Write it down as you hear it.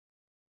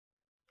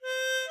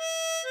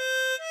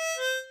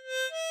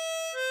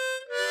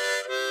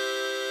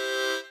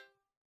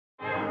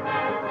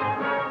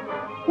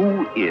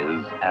Who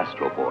is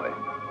Astro Boy?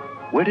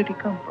 Where did he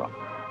come from?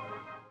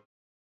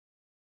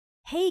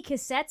 Hey,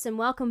 cassettes, and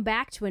welcome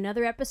back to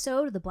another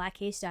episode of the Black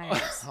Case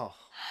Diaries.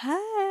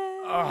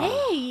 Hi.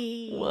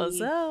 Hey! What's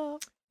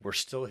up? We're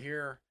still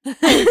here.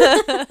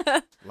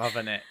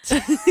 Loving it.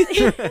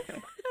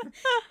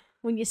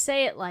 When you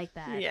say it like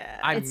that,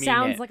 Yeah. it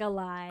sounds like a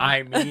lie.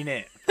 I mean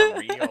it. For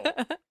real.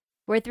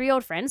 We're three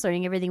old friends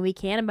learning everything we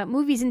can about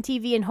movies and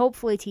TV and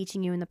hopefully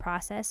teaching you in the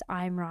process.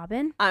 I'm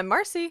Robin. I'm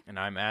Marcy. And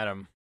I'm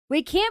Adam.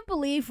 We can't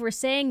believe we're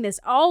saying this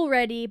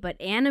already, but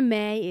anime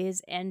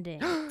is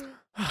ending.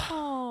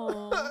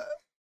 Oh.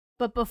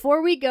 But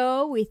before we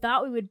go, we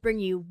thought we would bring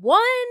you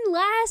one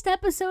last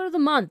episode of the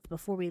month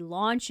before we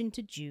launch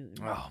into June.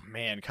 Oh,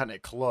 man. Cutting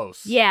it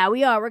close. Yeah,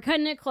 we are. We're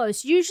cutting it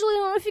close. Usually, I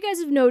don't know if you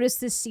guys have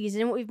noticed this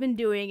season, what we've been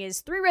doing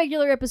is 3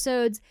 regular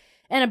episodes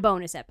and a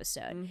bonus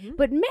episode. Mhm.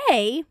 But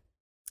May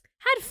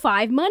had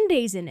 5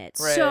 Mondays in it.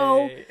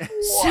 So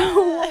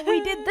what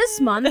we did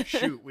this month,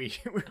 Shoot, we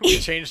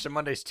changed to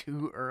Mondays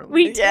too early.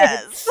 we did.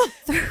 Yes.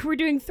 We're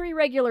doing 3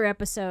 regular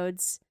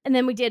episodes, and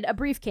then we did a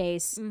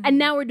briefcase, Mhm. and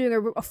now we're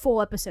doing a full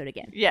episode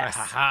again. Yes.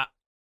 Wow.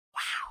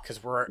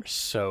 Because we're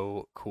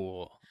so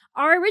cool.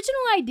 Our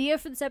original idea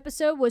for this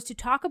episode was to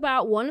talk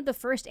about one of the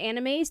first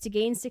animes to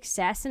gain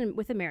success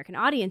with American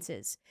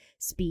audiences,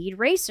 Speed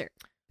Racer.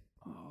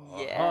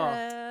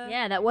 Yeah.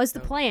 Yeah, that was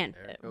the plan.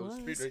 There It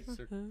goes was. Speed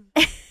Racer.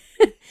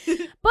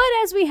 But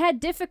as we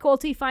had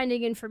difficulty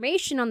finding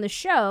information on the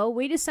show,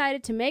 we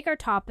decided to make our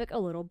topic a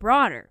little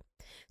broader.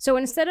 So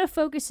instead of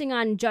focusing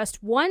on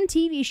just one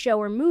TV show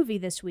or movie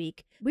this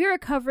week, we are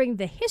covering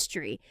the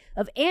history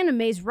of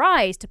anime's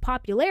rise to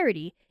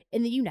popularity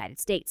in the United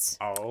States.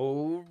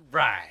 All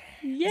right.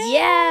 Yes.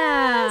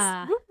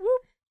 Yeah! Whoop,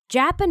 whoop.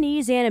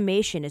 Japanese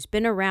animation has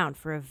been around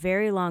for a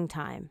very long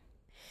time.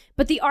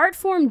 But the art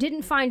form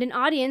didn't find an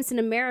audience in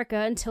America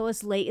until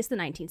as late as the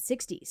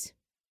 1960s.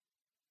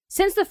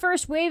 Since the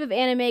first wave of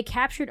anime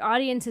captured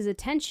audiences'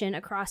 attention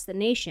across the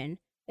nation,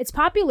 its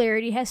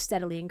popularity has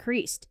steadily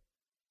increased.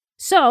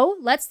 So,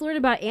 let's learn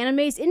about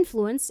anime's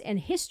influence and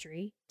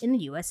history in the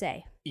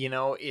USA. You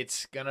know,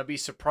 it's going to be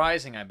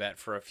surprising, I bet,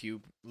 for a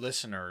few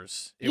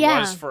listeners. It Yeah.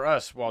 was for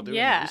us while doing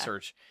Yeah. the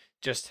research.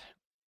 Just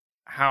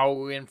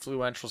how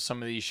influential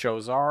some of these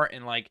shows are.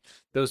 And, like,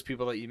 those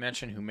people that you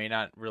mentioned who may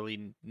not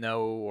really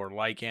know or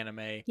like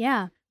anime,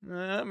 Yeah.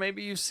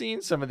 maybe you've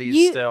seen some of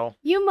these still.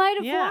 You might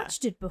have Yeah.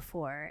 watched it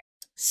before.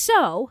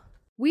 So,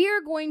 we are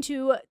going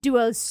to do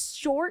a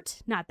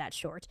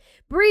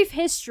brief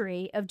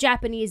history of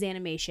Japanese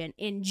animation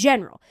in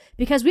general.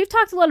 Because we've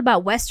talked a lot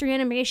about Western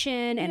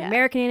animation and Yeah.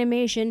 American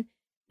animation,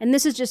 and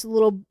this is just a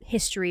little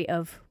history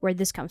of where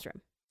this comes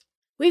from.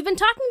 We've been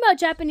talking about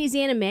Japanese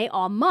anime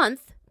all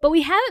month, but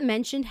we haven't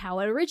mentioned how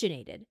it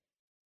originated.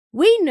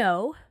 We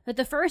know that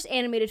the first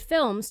animated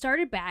film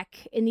started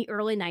back in the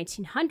early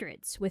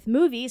 1900s with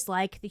movies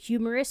like The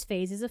Humorous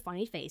Phases of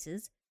Funny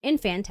Faces and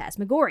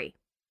Phantasmagoria.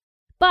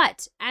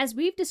 But, as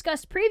we've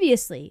discussed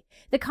previously,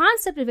 the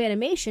concept of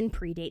animation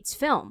predates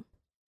film.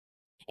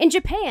 In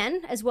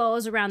Japan, as well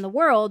as around the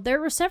world, there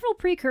were several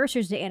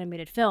precursors to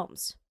animated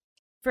films.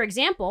 For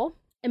example,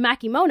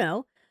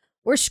 emakimono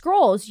were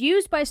scrolls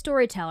used by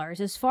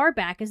storytellers as far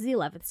back as the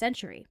 11th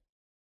century.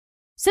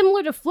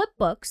 Similar to flip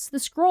books, the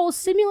scrolls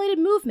simulated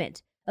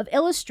movement of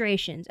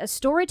illustrations as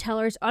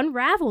storytellers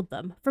unraveled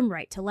them from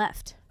right to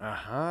left.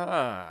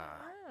 Uh-huh.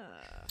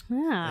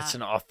 Ah. It's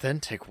an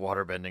authentic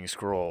waterbending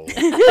scroll.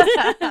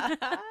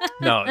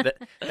 No,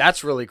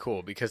 that's really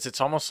cool because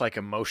it's almost like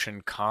a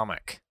motion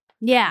comic.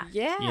 Yeah.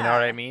 Yeah. You know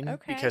what I mean?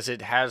 Okay. Because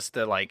it has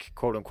the, like,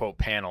 quote-unquote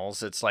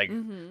panels. It's like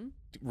Mm-hmm.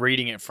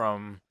 reading it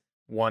from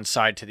one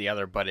side to the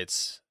other, but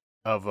it's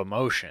of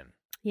emotion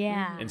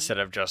Yeah. instead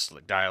of just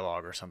like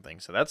dialogue or something.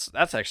 So that's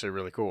actually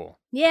really cool.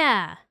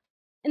 Yeah.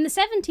 In the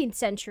 17th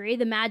century,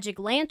 the magic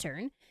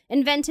lantern,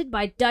 invented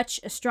by Dutch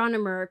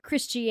astronomer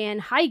Christiaan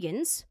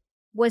Huygens,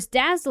 was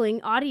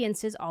dazzling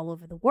audiences all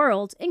over the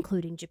world,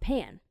 including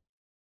Japan.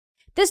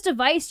 This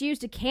device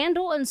used a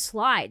candle and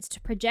slides to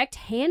project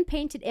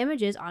hand-painted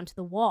images onto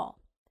the wall.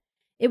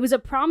 It was a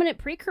prominent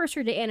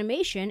precursor to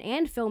animation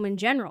and film in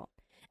general,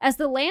 as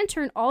the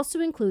lantern also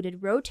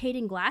included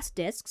rotating glass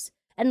discs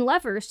and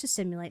levers to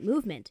simulate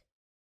movement.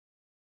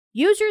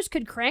 Users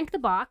could crank the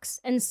box,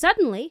 and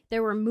suddenly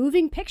there were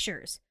moving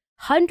pictures,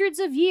 hundreds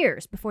of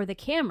years before the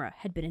camera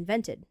had been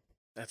invented.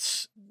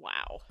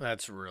 Wow.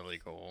 That's really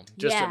cool.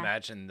 Just Yeah.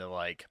 imagine the,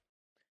 like,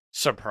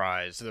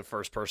 surprise, the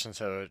first person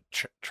to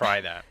try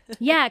that.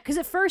 Yeah, because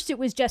at first it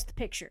was just the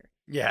picture.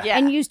 Yeah. Yeah.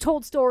 And you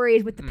told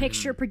stories with the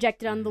picture Mhm.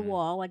 projected on the Mhm.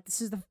 wall, like this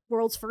is the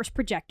world's first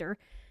projector.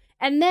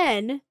 And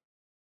then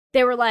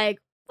they were like,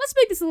 let's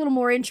make this a little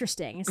more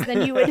interesting. So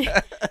then you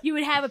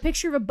would have a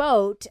picture of a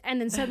boat, and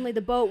then suddenly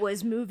the boat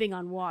was moving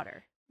on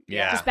water.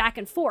 Yeah. Just back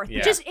and forth.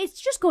 Yeah. But it's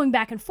just going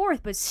back and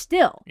forth, but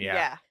still.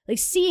 Yeah. Like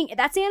seeing,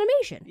 that's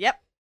animation. Yep.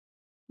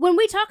 When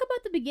we talk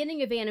about the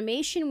beginning of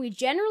animation, we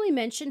generally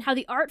mention how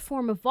the art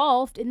form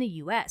evolved in the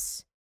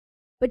US.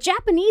 But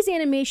Japanese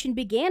animation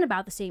began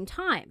about the same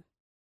time.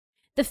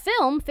 The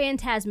film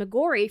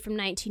Phantasmagoria from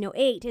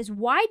 1908 is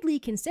widely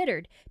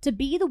considered to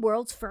be the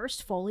world's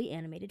first fully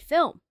animated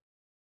film.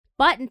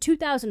 But in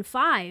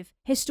 2005,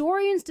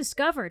 historians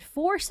discovered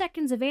 4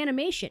 seconds of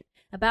animation,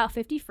 about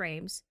 50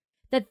 frames,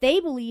 that they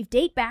believe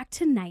date back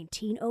to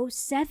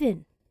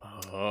 1907.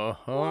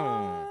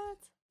 Oh.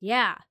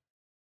 Yeah.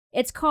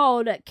 It's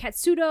called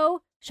Katsudo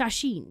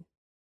Shashin.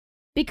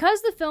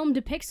 Because the film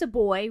depicts a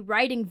boy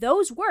writing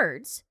those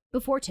words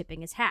before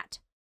tipping his hat.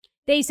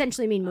 They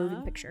essentially mean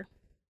moving picture.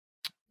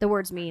 The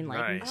words mean like...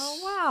 Nice. Oh,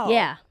 wow.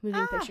 Yeah,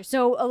 moving picture.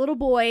 So a little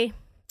boy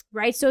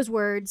writes those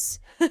words,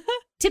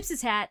 tips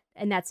his hat,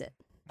 and that's it.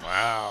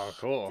 Wow,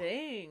 cool.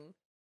 Dang.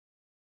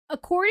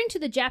 According to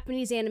the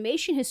Japanese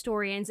animation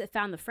historians that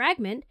found the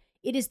fragment,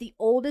 it is the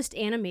oldest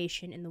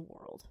animation in the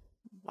world.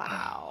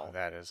 Wow. Oh,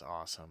 that is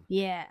awesome.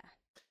 Yeah.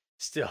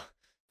 Still,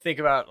 think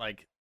about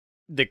like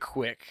the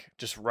quick,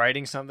 just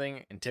writing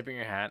something and tipping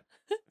your hat,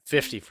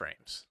 50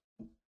 frames.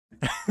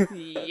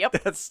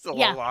 Yep. That's still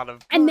Yeah. a lot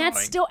of And that's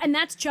drawing. still, and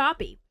that's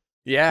choppy.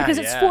 Yeah, Because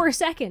it's yeah. 4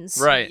 seconds.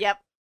 Right. Yep.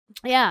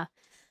 Yeah.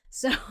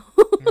 So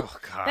Oh,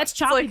 God. that's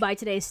choppy like- by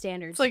today's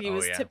standards. It's like he Oh,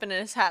 was yeah. tipping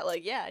his hat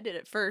like, yeah, I did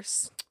it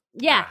first.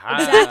 Yeah, Aha,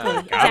 exactly. got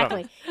 'em.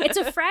 Exactly. It's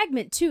a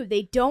fragment too.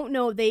 They don't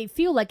know. They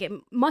feel like it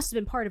must have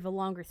been part of a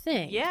longer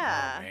thing.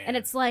 Yeah. Oh, man. And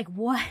it's like,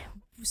 what?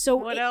 So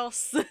What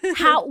else?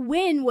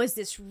 when was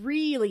this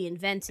really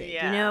invented?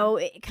 Yeah. You know,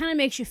 it kind of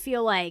makes you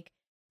feel like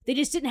they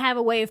just didn't have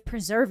a way of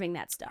preserving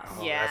that stuff.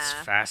 Oh, Yeah. that's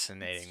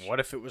fascinating. What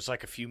if it was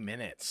like a few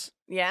minutes?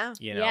 Yeah.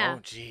 You know? Yeah.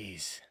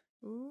 Jeez.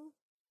 Ooh.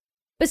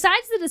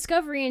 Besides the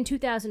discovery in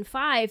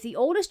 2005, the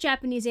oldest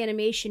Japanese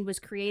animation was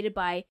created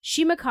by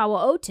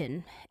Shimakawa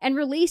Oten and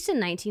released in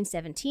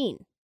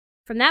 1917.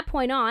 From that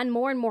point on,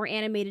 more and more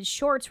animated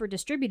shorts were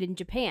distributed in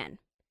Japan.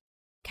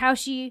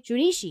 Kaoshi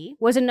Junichi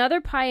was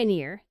another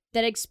pioneer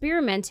that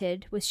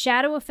experimented with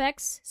shadow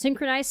effects,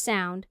 synchronized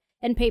sound,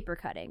 and paper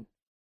cutting.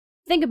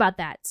 Think about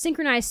that,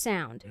 synchronized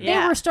sound.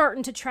 Yeah. They were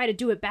starting to try to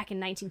do it back in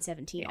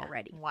 1917 Yeah.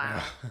 already.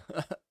 Wow.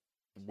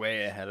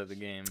 Way ahead of the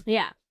game.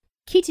 Yeah.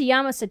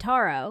 Kitayama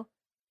Sataro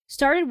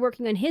started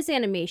working on his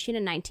animation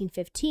in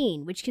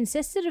 1915, which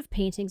consisted of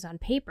paintings on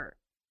paper.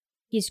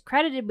 He's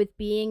credited with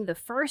being the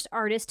first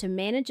artist to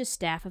manage a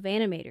staff of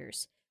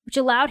animators, which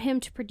allowed him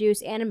to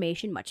produce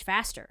animation much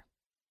faster.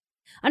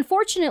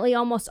 Unfortunately,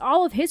 almost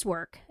all of his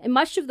work, and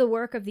much of the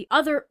work of the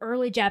other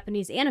early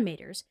Japanese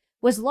animators,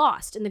 was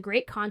lost in the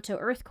Great Kanto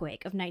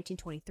earthquake of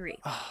 1923.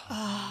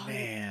 Oh,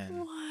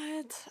 man.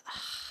 What?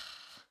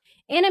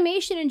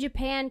 Animation in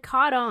Japan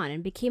caught on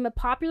and became a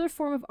popular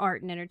form of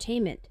art and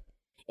entertainment.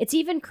 It's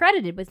even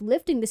credited with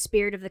lifting the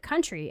spirit of the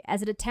country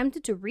as it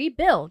attempted to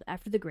rebuild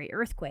after the Great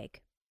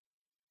Earthquake.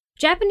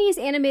 Japanese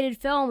animated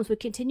films would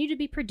continue to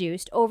be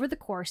produced over the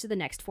course of the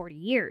next 40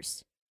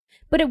 years.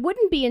 But it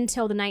wouldn't be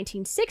until the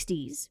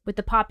 1960s, with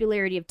the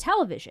popularity of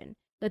television,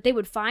 that they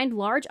would find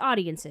large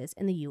audiences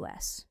in the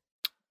US.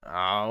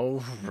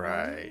 All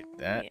right. Oh,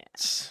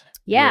 That's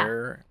Yeah.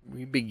 where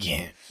we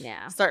begin.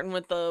 Yeah. Starting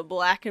with the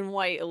black and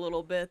white a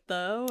little bit,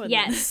 though. and then-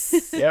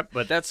 Yes. Yep,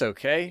 but that's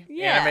okay.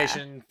 Yeah.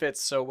 Animation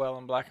fits so well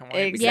in black and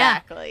white. because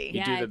Exactly. You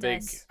Yeah, do the it big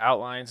does.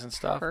 outlines and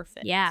stuff.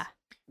 Perfect. Yeah.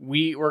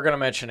 We're going to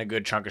mention a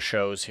good chunk of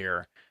shows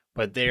here,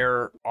 but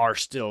there are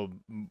still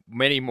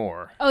many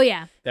more Oh,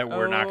 yeah. that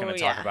we're not going Oh, to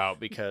talk yeah. about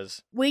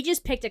because, We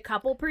just picked a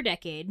couple per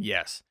decade.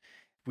 yes,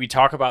 we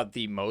talk about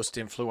the most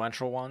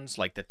influential ones,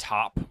 like the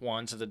top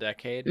ones of the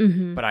decade,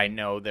 Mm-hmm. but I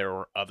know there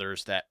were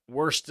others that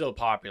were still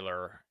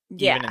popular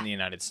Yeah. even in the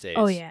United States.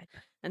 Oh, yeah.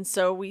 And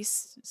so we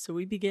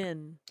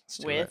begin Let's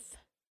do with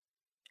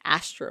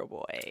Astro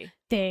Boy.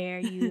 There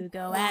you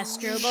go,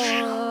 Astro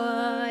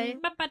Boy.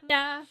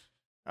 Ba-ba-da.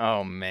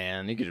 Oh,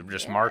 man, you could have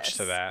just marched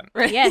to Yes.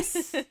 that.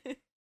 Yes.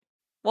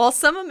 While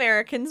some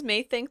Americans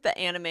may think that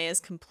anime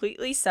is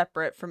completely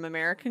separate from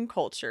American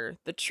culture,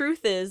 the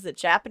truth is that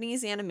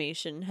Japanese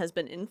animation has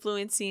been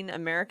influencing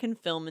American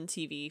film and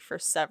TV for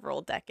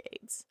several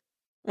decades.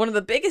 One of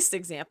the biggest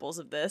examples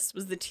of this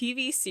was the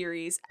TV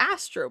series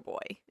Astro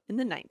Boy in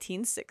the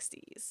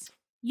 1960s.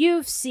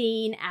 You've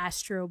seen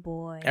Astro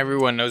Boy.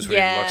 Everyone knows what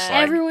Yeah. he looks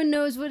like. Everyone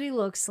knows what he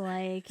looks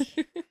like.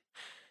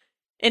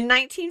 In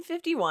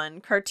 1951,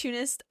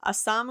 cartoonist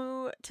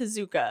Osamu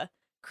Tezuka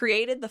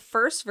created the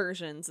first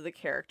versions of the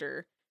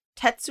character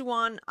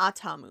Tetsuwan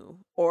Atamu,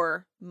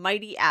 or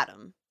Mighty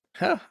Atom.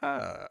 But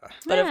Yeah.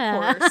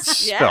 of course,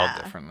 Spelled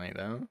yeah, differently,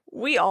 though.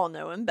 we all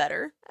know him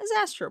better as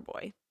Astro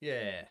Boy.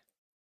 Yeah.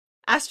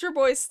 Astro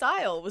Boy's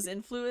style was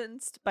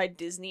influenced by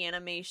Disney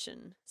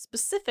animation,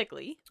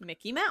 specifically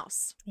Mickey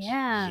Mouse.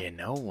 Yeah. You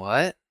know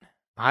what?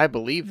 I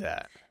believe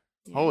that.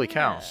 Holy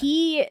cow.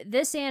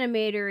 This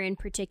animator in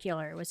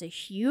particular was a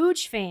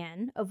huge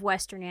fan of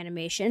Western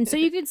animation. So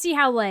you can see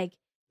how, like,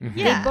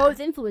 Yeah. they both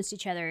influenced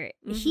each other.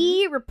 Mhm.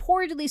 He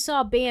reportedly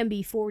saw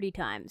Bambi 40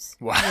 times.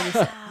 Wow.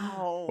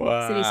 Wow.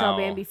 Wow. Said he saw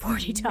Bambi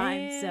 40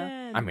 times. So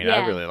Man. I mean,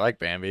 Yeah. I really like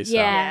Bambi. So.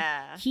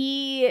 Yeah.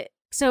 Yeah.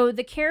 So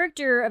the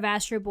character of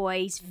Astro Boy,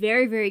 he's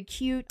very, very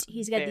cute.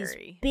 He's got Very.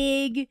 these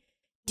big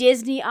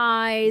Disney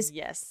eyes.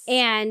 Yes.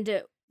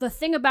 And the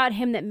thing about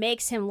him that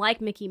makes him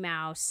like Mickey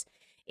Mouse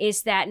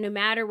is that no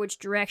matter which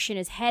direction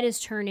his head is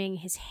turning,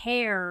 his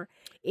hair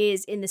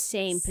is in the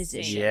same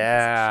position.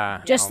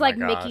 Yeah. Just Oh my like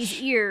Mickey's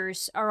gosh.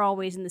 ears are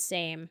always in the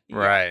same.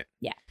 Right.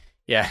 Yeah.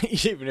 Yeah,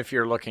 even if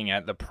you're looking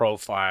at the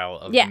profile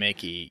of Yeah.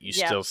 Mickey, you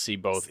Yep. still see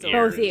both Still-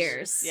 ears. Both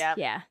ears. Yep.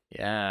 Yeah.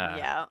 Yeah.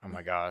 Yeah. Oh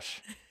my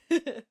gosh.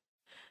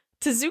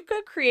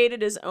 Tezuka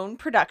created his own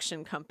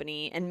production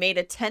company and made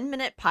a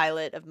 10-minute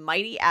pilot of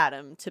Mighty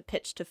Atom to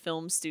pitch to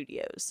film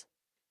studios.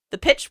 The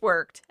pitch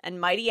worked, and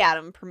Mighty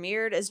Atom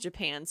premiered as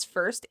Japan's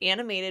first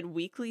animated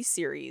weekly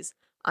series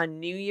on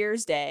New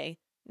Year's Day,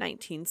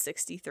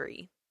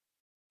 1963.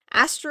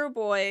 Astro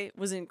Boy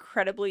was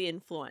incredibly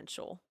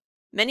influential.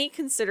 Many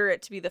consider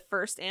it to be the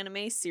first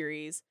anime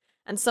series,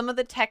 and some of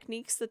the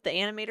techniques that the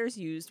animators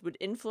used would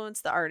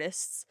influence the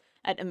artists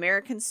at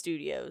American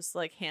studios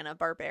like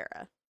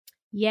Hanna-Barbera.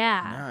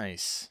 Yeah.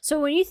 Nice. So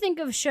when you think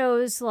of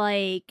shows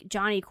like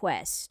Johnny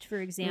Quest,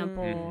 for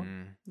example,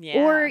 Mhm.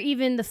 Yeah. or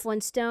even the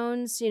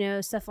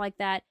Flintstones, stuff like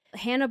that,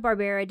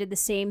 Hanna-Barbera did the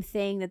same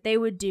thing that they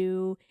would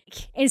do.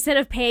 Instead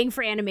of paying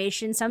for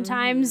animation,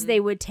 sometimes Mhm. they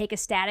would take a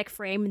static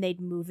frame and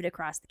they'd move it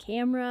across the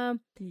camera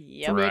to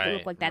Yep. make it Right,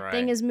 look like that right.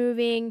 thing is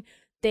moving.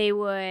 They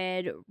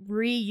would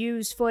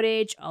reuse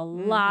footage a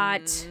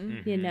lot,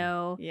 Mhm.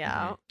 Mhm.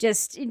 Yeah.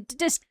 just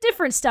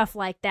different stuff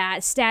like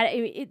that.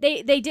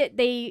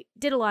 They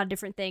did a lot of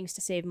different things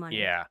to save money.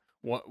 Yeah.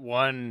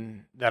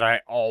 One that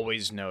I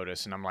always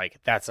notice, and I'm like,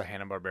 that's a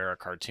Hanna-Barbera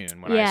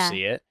cartoon when I Yeah.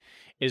 see it,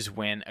 is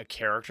when a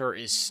character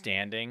is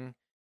standing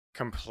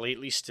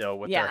completely still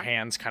with Yeah. their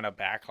hands kind of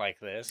back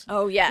like this,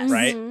 Oh, yes.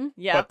 Right? Mhm.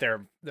 Yep. but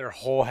their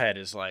whole head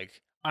is like,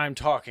 I'm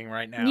talking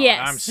right now, Yes.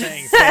 and I'm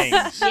saying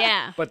things,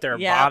 Yeah. but their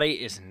Yep.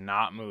 body is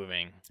not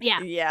moving. Yeah.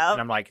 Yep. And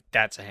I'm like,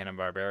 that's a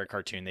Hanna-Barbera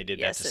cartoon. They did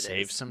Yes, that to it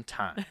save is. some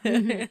time.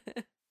 Mhm.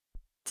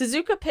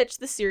 Tezuka pitched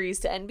the series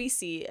to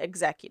NBC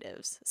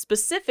executives,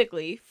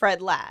 specifically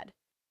Fred Ladd,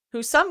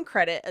 who some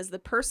credit as the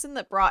person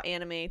that brought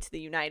anime to the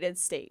United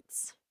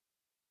States.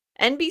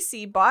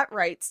 NBC bought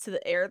rights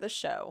to air the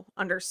show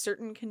under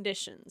certain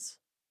conditions.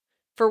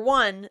 For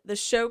one, the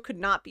show could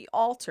not be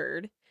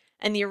altered,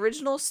 and the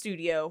original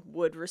studio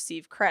would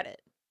receive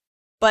credit.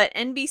 But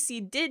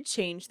NBC did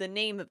change the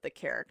name of the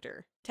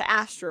character to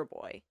Astro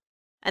Boy,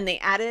 and they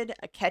added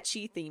a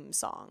catchy theme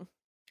song.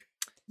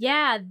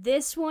 Yeah,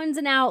 this one's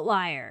an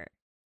outlier.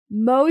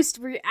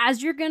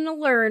 As you're gonna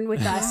learn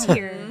with us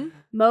here, Mhm.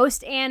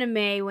 most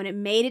anime, when it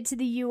made it to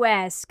the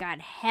US,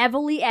 got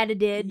heavily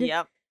edited.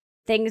 Yep.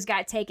 Things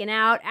got taken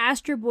out.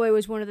 Astro Boy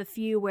was one of the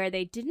few where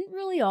they didn't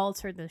really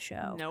alter the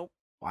show. Nope.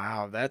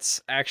 Wow,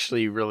 that's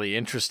actually really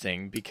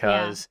interesting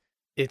because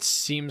it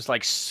seems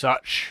like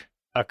such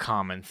a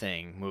common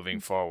thing moving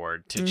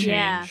forward to change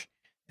Yeah.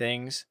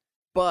 things.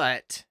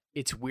 But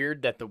it's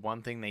weird that the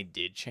one thing they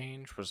did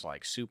change was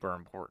like super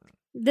important.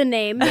 The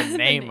name. The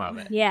name of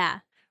it, Yeah.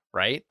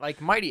 right? Like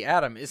Mighty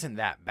Atom isn't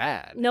that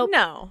bad. Nope.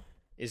 No.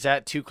 Is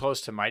that too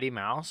close to Mighty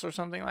Mouse or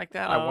something like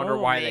that? I wonder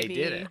Oh, why maybe. they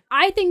did it.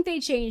 I think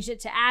they changed it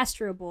to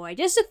Astro Boy.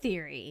 Just a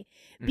theory.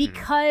 Mhm.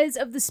 Because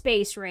of the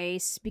space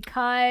race.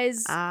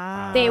 Because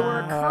Ah. they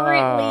were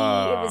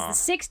currently, it was the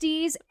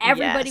 60s.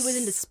 Everybody was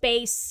Yes. into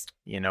space.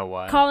 You know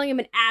what? Calling him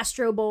an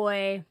Astro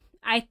Boy,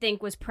 I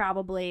think, was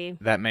probably.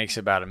 That makes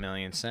about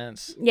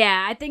 $1,000,000.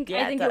 Yeah, I think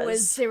Yeah, it it was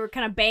does. they were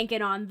kind of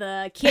banking on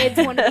the kids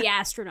wanting to be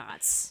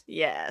astronauts.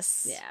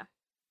 Yes. Yeah.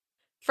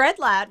 Fred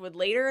Ladd would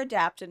later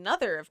adapt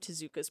another of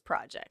Tezuka's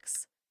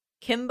projects,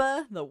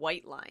 Kimba the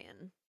White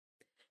Lion.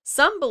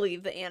 Some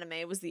believe the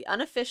anime was the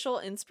unofficial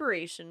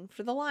inspiration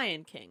for The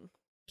Lion King.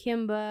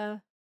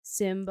 Kimba,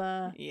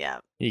 Simba.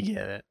 Yep. You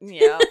get it.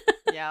 Yep.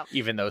 Yep.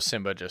 Even though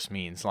Simba just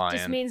means lion.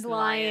 Just means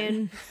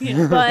Lion.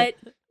 lion. But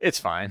It's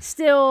fine.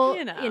 still,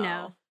 You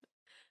know.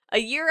 A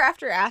year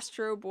after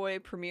Astro Boy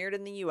premiered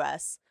in the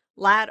US,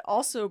 Ladd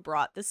also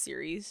brought the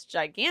series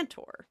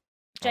Gigantor.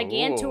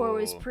 Gigantor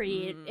was Oh.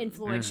 pretty Mm.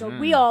 influential.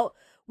 Mhm.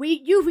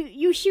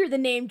 You hear the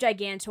name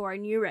Gigantor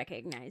and you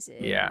recognize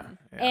it. Yeah.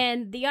 yeah.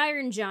 And the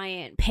Iron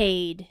Giant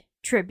paid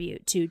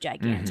tribute to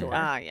Gigantor.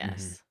 Ah,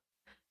 yes.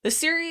 The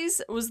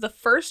series was the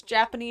first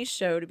Japanese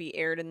show to be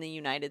aired in the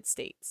United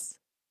States.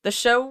 The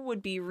show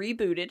would be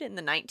rebooted in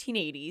the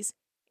 1980s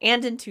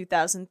and in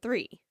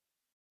 2003.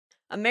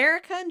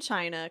 America and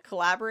China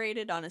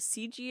collaborated on a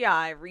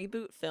CGI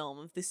reboot film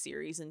of the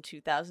series in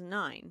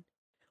 2009.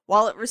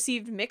 While it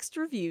received mixed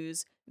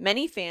reviews,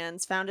 many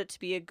fans found it to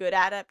be a good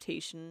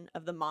adaptation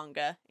of the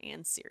manga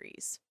and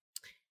series.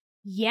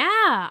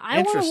 Yeah,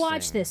 I want to watch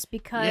Interesting. this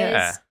because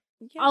Yeah.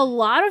 a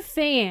lot of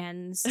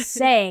fans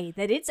say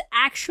that it's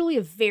actually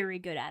a very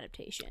good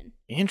adaptation.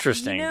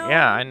 Interesting. You know-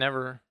 Yeah, I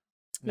never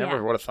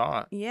Yeah. would have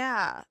thought.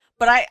 Yeah,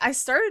 but I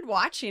started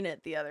watching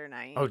it the other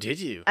night. Oh, did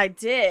you? I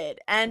did,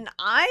 and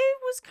I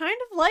was kind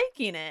of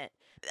liking it.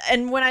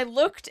 And when I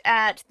looked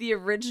at the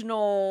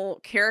original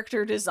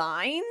character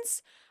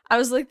designs, I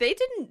was like, they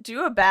didn't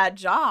do a bad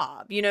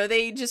job.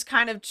 They just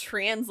kind of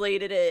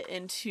translated it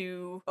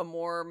into a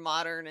more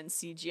modern and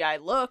CGI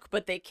look,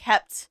 but they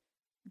kept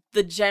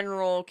the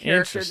general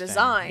character Interesting.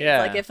 design.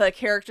 Yeah. Like if a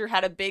character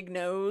had a big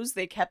nose,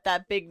 they kept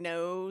that big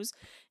nose.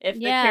 If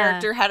the Yeah.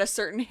 character had a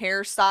certain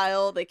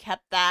hairstyle, they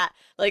kept that.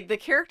 Like, the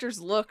characters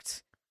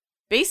looked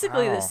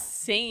basically Wow. the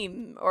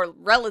same or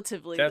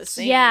relatively the That's-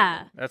 same.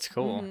 Yeah. That's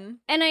cool. Mhm.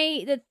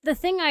 And the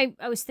thing I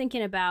was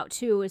thinking about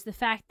too is the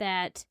fact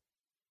that,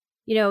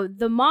 you know,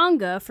 the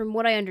manga, from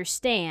what I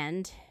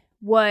understand,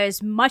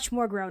 was much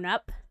more grown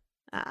up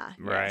Ah,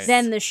 Right. yes.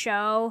 than the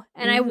show.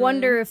 And I Mhm.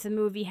 wonder if the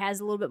movie has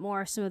a little bit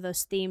more of some of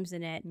those themes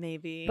in it.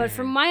 Maybe. But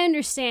from my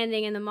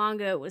understanding in the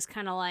manga, it was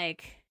kind of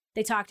like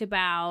they talked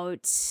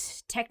about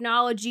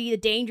technology, the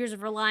dangers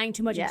of relying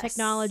too much on Yes.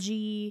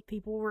 technology.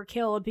 People were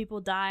killed, people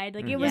died.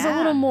 Like, it Mhm. was a Yeah.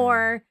 little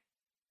more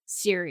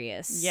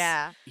serious.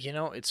 Yeah. You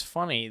know, it's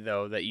funny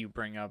though that you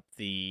bring up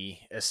the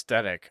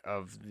aesthetic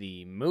of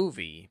the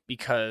movie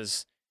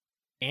because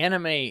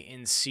anime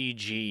in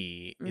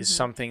CG is Mhm.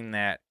 something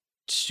that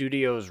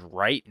studios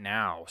right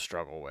now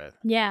struggle with.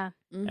 Yeah.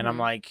 And I'm Mhm.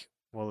 like,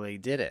 well, they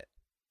did it.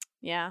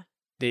 Yeah.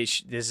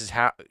 This is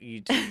how you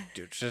do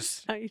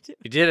just How you do?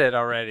 you did it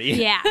already.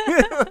 Yeah.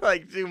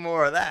 Like do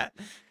more of that.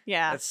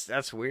 Yeah.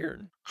 That's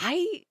weird.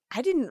 I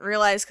didn't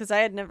realize because I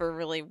had never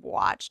really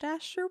watched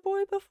Astro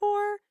Boy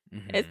before.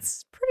 Mhm.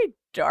 It's pretty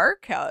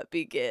dark how it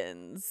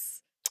begins.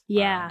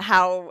 Yeah.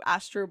 How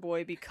Astro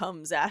Boy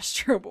becomes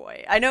Astro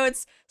Boy. I know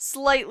it's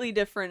slightly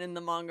different in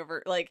the manga.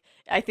 Like,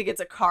 I think it's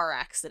a car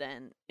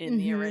accident in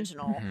the Mhm.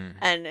 original, Mhm.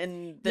 and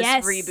in this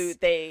Yes. reboot,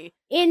 they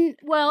In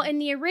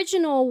the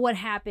original, what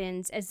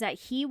happens is that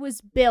he was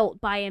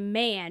built by a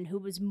man who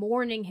was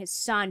mourning his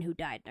son who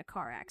died in a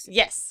car accident.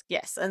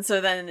 yes, and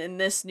so then in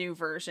this new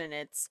version,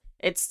 it's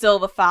still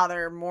the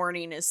father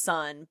mourning his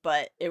son,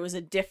 but it was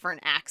a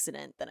different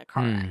accident than a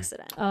car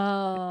accident.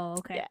 Oh,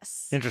 okay.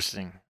 Yes.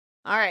 Interesting.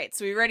 All right,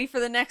 so we ready for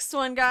the next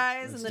one,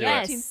 guys? Let's in the do it.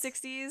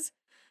 1960s,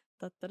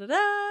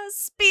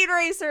 Speed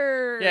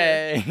Racer.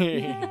 Yay.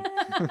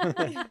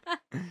 Yay.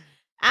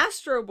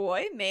 Astro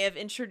Boy may have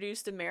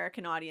introduced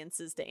American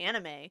audiences to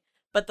anime,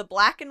 but the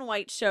black and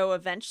white show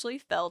eventually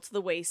fell to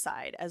the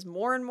wayside as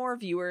more and more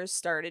viewers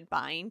started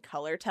buying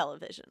color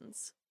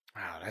televisions.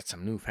 Wow, that's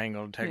some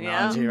newfangled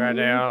technology right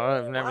there.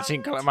 I've never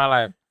seen color in my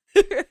life.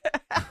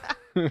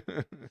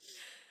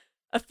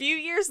 A few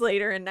years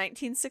later, in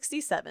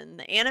 1967,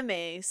 the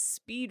anime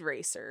Speed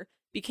Racer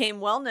became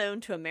well known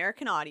to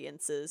American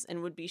audiences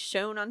and would be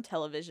shown on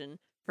television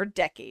for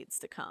decades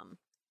to come.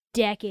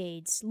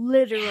 Decades,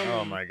 literally.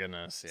 Oh my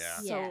goodness, yeah.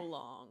 So Yeah.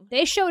 long.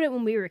 They showed it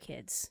when we were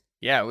kids.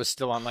 Yeah, it was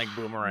still on like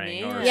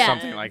Boomerang or Man. Yeah.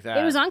 something like that.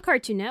 It was on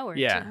Cartoon Network.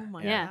 Yeah. Oh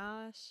my Yeah.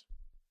 gosh.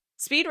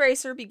 Speed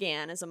Racer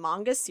began as a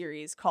manga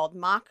series called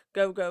Mach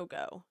Go Go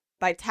Go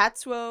by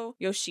Tatsuo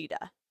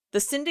Yoshida. The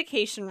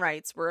syndication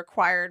rights were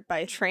acquired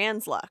by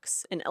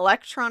Translux, an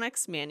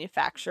electronics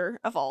manufacturer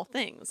of all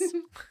things.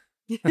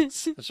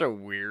 That's so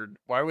weird.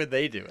 Why would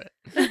they do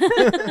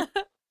it?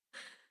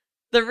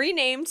 The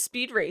renamed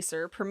Speed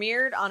Racer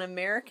premiered on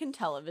American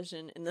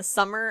television in the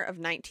summer of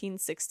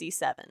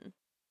 1967.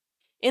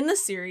 In the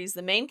series,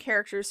 the main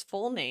character's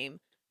full name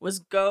was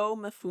Go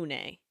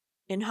Mifune,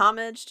 in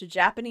homage to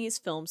Japanese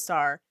film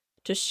star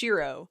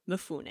Toshiro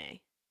Mifune.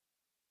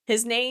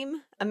 His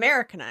name,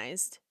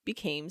 Americanized,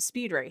 became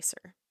Speed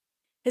Racer.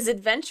 His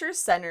adventures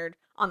centered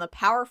on the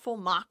powerful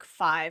Mach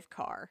 5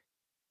 car,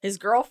 his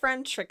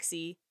girlfriend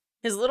Trixie,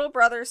 his little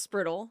brother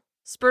Spriddle,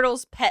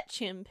 Spriddle's pet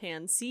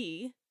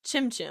chimpanzee,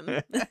 Chim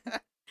Chim,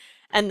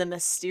 and the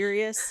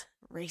mysterious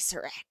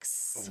Racer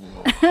X.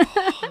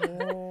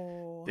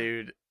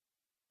 Dude,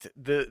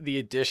 the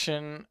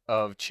addition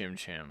of Chim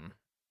Chim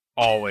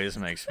always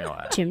makes me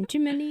laugh. Chim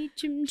Chimney,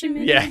 Chim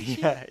Chimney.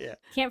 Yeah.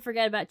 Can't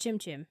forget about Chim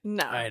Chim.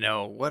 No. I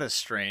know. What a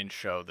strange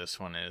show this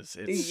one is.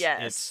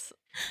 Yes.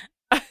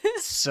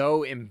 It's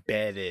so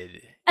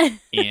embedded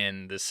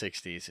in the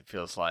 60s, it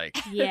feels like.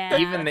 Yeah.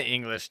 Even the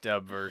English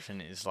dub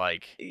version is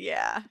like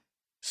Yeah.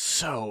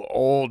 so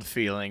old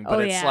feeling, but Oh,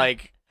 it's yeah.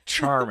 like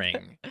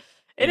charming It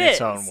in its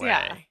is, own way.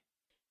 yeah.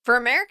 For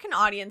American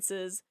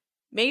audiences,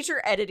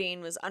 major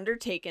editing was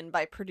undertaken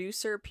by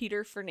producer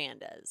Peter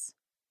Fernandez,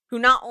 who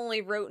not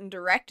only wrote and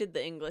directed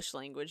the English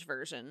language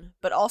version,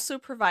 but also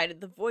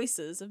provided the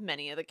voices of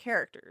many of the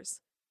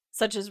characters,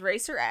 such as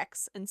Racer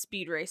X and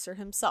Speed Racer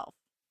himself.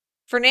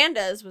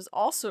 Fernandez was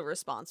also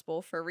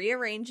responsible for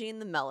rearranging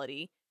the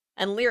melody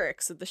and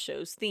lyrics of the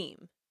show's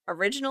theme,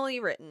 originally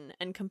written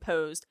and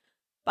composed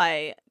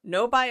by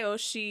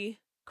Nobuyoshi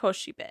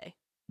Koshibe.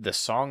 The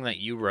song that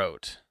you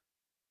wrote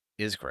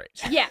is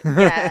great. Yeah.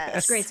 Yes.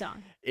 It's a great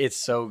song. It's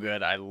so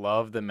good. I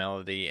love the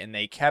melody, and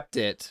they kept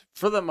it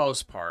for the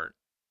most part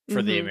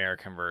for the Mhm.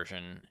 American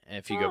version. And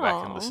if you go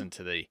back and Aw. listen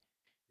to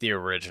the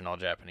original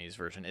Japanese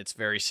version, it's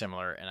very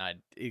similar,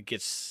 and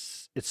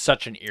it's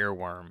such an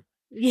earworm.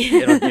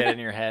 It'll get in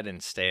your head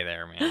and stay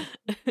there,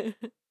 man.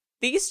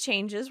 These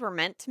changes were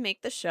meant to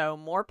make the show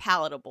more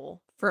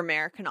palatable for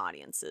American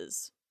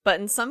audiences, but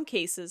in some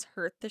cases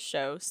hurt the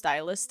show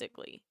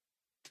stylistically.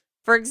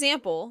 For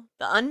example,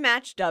 the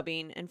unmatched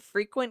dubbing and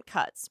frequent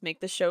cuts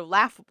make the show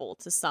laughable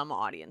to some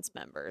audience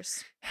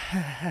members.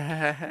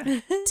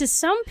 To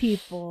some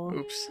people,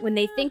 Oops. when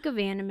they think of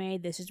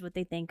anime, this is what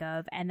they think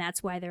of, and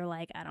that's why they're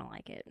like, I don't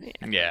like it.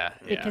 Yeah.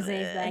 Because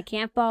I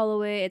can't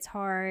follow it. It's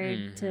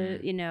hard to,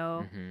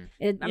 I'm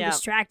Yeah.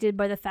 distracted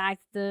by the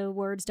fact the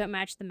words don't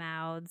match the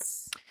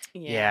mouths.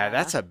 Yeah,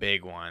 that's a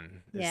big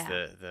one. Is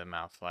Yeah. the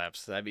mouth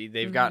flaps. I mean,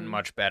 they've gotten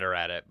much better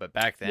at it, but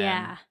back then,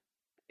 Yeah.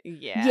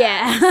 Yeah.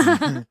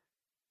 Yeah.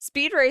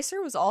 Speed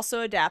Racer was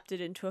also adapted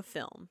into a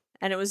film,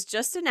 and it was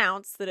just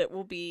announced that it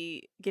will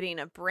be getting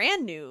a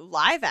brand new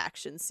live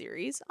action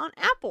series on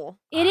Apple.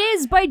 It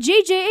is by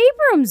J.J.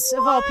 Abrams,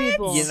 of all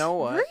people. You know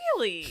what?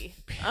 Really?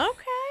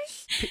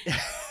 Okay.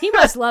 He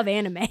must love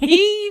anime.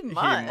 He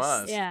must.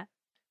 must. Yeah.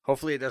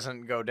 Hopefully, it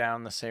doesn't go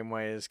down the same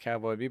way as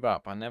Cowboy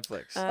Bebop on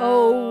Netflix.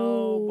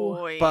 Oh.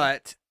 Boy.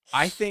 But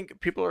I think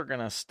people are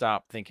gonna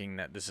stop thinking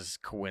that this is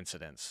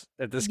coincidence.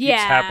 That this keeps Yeah.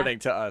 happening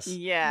to us.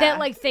 yeah. That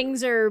like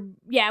things are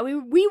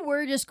we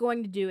were just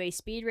going to do a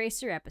Speed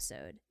Racer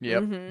episode.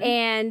 Yep. Mhm.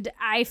 And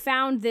I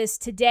found this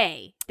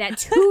today that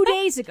 2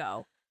 days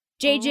ago,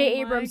 J.J. Oh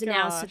my Abrams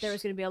announced that gosh. there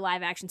was going to be a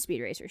live action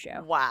Speed Racer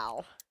show.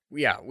 Wow.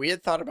 Yeah, we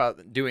had thought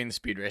about doing the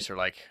Speed Racer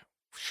like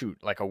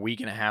a week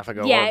and a half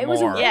ago. Yeah, or it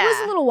was more. it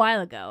was a little while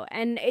ago,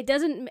 and it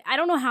doesn't. I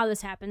don't know how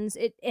this happens.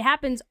 It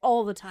happens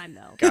all the time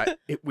though.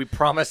 We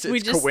promise it's We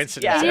just-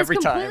 coincidence yeah. It is every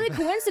completely time.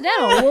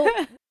 coincidental.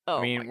 Well, Oh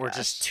I mean, my we're gosh.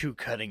 just too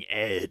cutting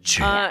edge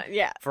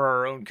Yeah. for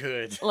our own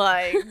good.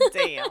 Like,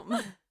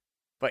 damn.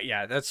 But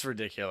yeah, that's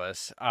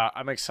ridiculous.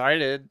 I'm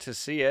excited to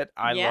see it.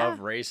 I Yeah. love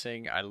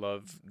racing. I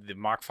love the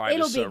Mach 5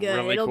 it'll is be a good.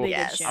 really It'll cool. be a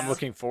good Yes. show. I'm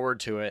looking forward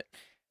to it.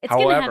 It's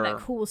gonna have that However-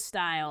 cool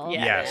style.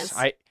 Yeah, it yes,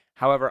 is.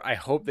 However, I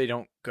hope they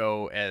don't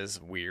go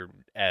as weird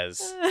as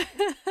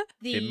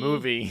the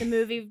movie. The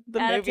movie The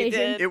movie adaptation.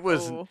 did. It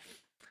was- Ooh.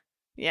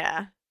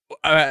 Yeah.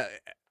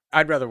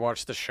 I'd rather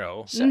watch the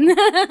show. So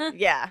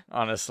Yeah.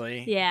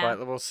 honestly, Yeah.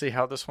 But we'll see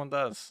how this one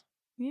does.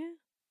 Yeah.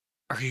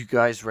 Are you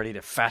guys ready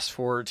to fast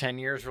forward 10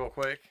 years real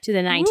quick? to the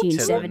To the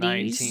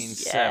 1970s.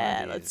 1970s.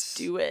 Yeah, let's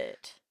do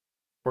it.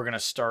 We're going to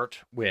start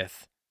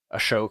with a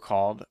show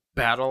called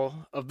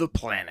Battle of the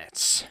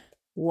Planets.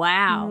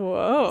 Wow.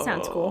 Whoa.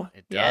 Sounds cool.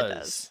 It does. Yeah, it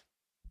does.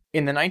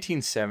 In the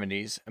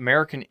 1970s,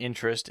 American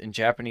interest in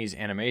Japanese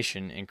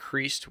animation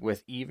increased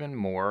with even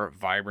more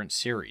vibrant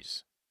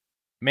series.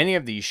 Many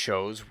of these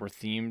shows were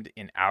themed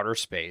in outer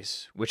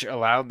space, which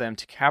allowed them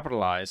to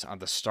capitalize on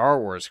the Star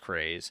Wars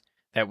craze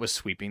that was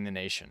sweeping the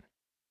nation.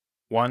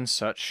 One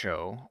such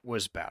show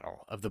was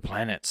Battle of the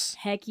Planets.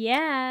 Heck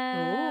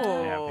yeah.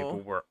 Ooh. Yeah, people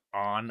were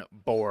on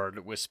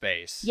board with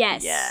space.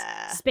 Yes.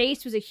 Yeah.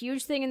 Space was a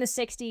huge thing in the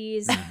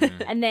 60s.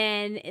 Mhm. And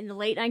then in the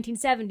late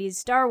 1970s,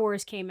 Star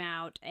Wars came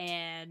out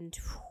and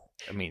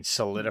I mean,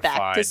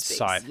 solidified space.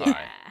 sci-fi.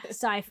 yeah,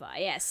 sci-fi,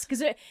 yes.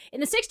 Because in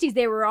the 60s,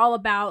 they were all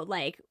about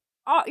like,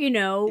 kind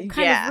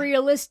Yeah. of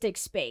realistic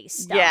space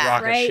stuff, Yeah.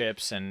 Rocket right?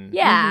 ships and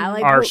Yeah,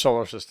 like our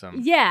solar system.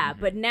 yeah, Mhm.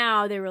 but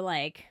now they were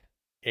like,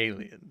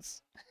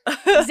 Aliens.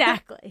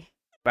 exactly.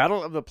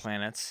 Battle of the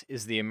Planets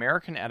is the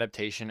American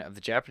adaptation of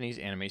the Japanese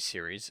anime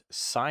series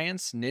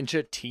Science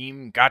Ninja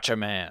Team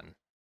Gatchaman.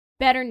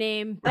 Better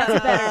name. That's a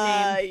better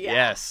name. Yeah.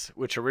 Yes,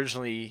 which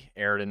originally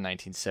aired in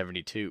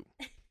 1972.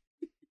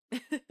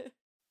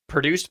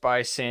 Produced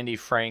by Sandy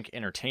Frank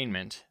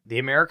Entertainment, the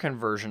American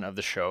version of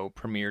the show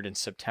premiered in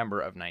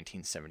September of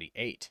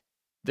 1978.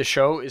 The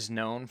show is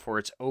known for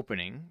its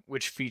opening,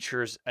 which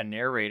features a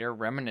narrator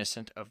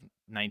reminiscent of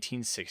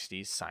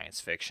 1960s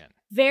science fiction.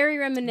 Very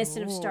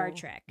reminiscent of Star Ooh.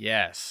 Trek.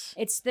 Yes.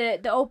 It's the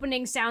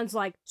opening sounds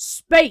like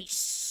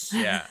space.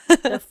 Yeah.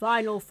 The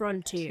final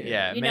frontier.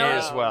 Yeah, you may know?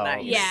 as well.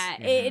 nice. Yeah,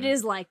 Mhm. it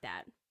is like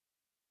that.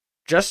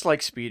 Just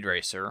like Speed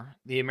Racer,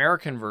 the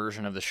American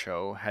version of the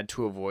show had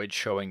to avoid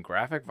showing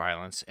graphic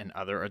violence and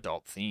other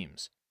adult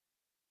themes.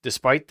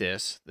 Despite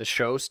this, the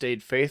show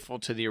stayed faithful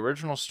to the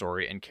original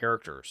story and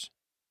characters.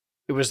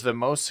 It was the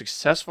most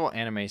successful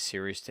anime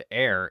series to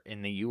air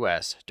in the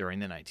US during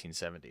the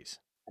 1970s.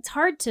 It's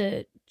hard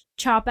to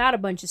chop out a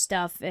bunch of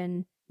stuff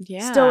and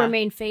Yeah. still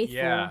remain faithful.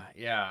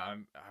 Yeah.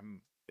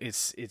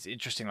 It's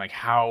interesting, like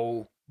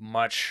how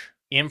much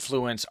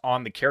influence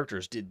on the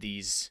characters did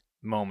these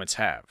moments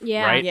have?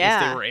 Yeah. right. If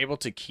Yeah. they were able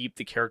to keep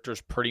the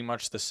characters pretty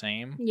much the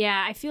same,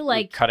 Yeah, I feel with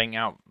like cutting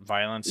out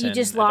violence, you and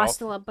just adult-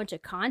 lost a bunch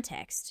of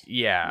context.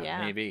 Yeah,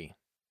 Yeah. maybe.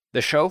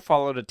 The show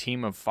followed a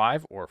team of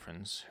 5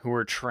 orphans who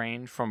were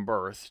trained from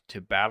birth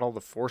to battle the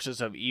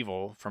forces of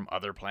evil from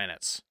other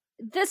planets.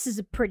 This is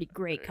a pretty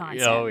great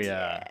concept. Oh,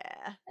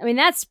 yeah. I mean,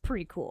 that's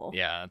pretty cool.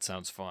 Yeah, that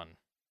sounds fun.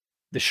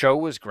 The show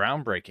was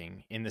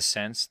groundbreaking in the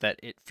sense that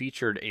it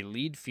featured a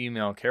lead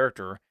female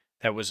character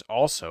that was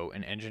also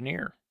an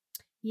engineer.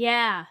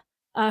 Yeah.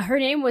 Her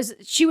name was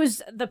she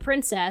was the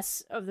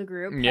princess of the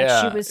group. Like,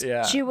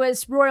 Yeah, she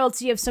was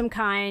royalty of some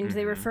kind.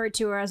 They Mhm. referred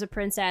to her as a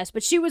princess,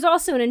 but she was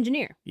also an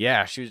engineer.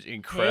 Yeah, she was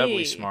incredibly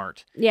Hey.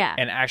 smart. Yeah.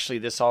 And actually,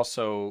 this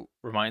also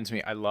reminds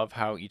me, I love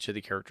how each of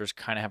the characters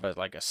kind of have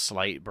a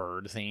slight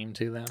bird theme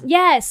to them.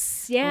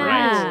 Yes.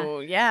 Yeah. Oh,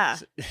 yeah.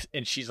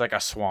 And she's like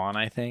a swan,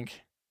 I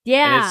think.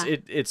 Yeah.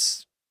 And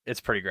it's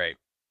pretty great.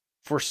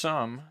 For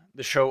some,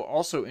 the show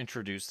also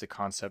introduced the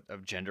concept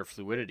of gender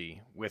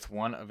fluidity with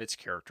one of its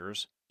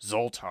characters,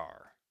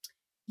 Zoltar.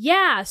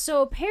 Yeah,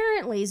 so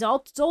apparently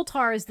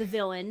Zoltar is the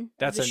villain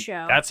That's of the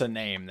show. That's a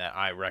name that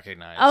I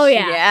recognize. Oh,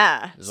 yeah.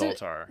 Yeah.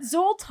 Zoltar.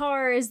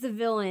 Zoltar is the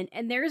villain,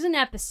 and there's an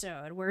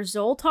episode where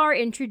Zoltar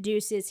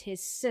introduces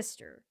his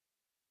sister.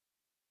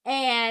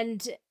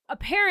 And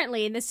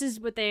apparently, and this is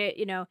what they,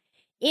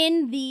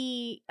 in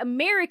the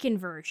American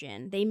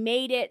version, they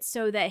made it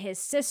so that his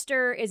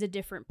sister is a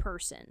different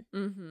person.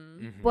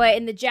 Mm-hmm. Mhm. But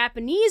in the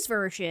Japanese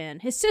version,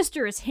 his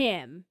sister is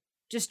him,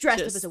 just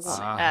dressed up as a woman.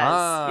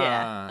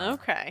 Yeah.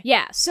 Okay.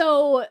 Yeah,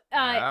 so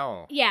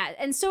Wow. yeah,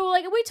 and so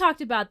like we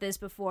talked about this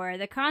before,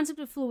 the concept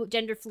of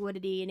gender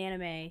fluidity in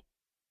anime,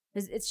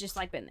 it's just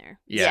like been there.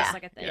 It's Yeah. just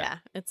like a thing. Yeah,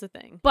 it's a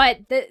thing. But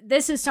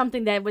this is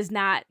something that was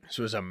not. This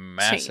was a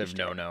massive Changed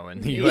it. no-no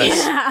in the U.S.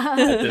 Yeah.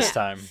 at this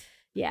time.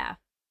 Yeah.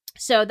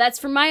 So that's,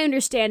 from my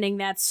understanding,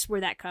 that's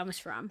where that comes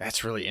from.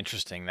 That's really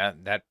interesting.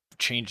 That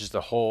changes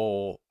the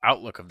whole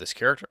outlook of this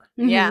character.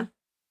 Yeah.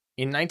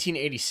 In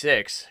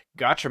 1986,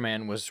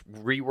 Gatchaman was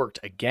reworked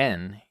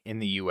again in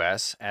the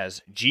U.S.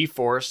 as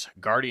G-Force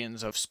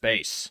Guardians of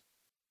Space,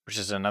 which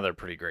is another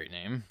pretty great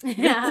name,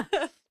 Yeah.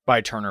 by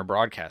Turner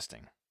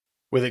Broadcasting,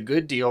 with a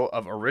good deal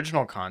of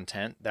original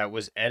content that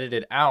was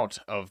edited out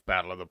of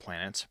Battle of the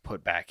Planets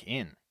put back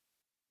in.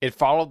 It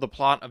followed the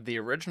plot of the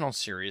original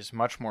series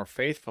much more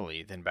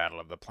faithfully than Battle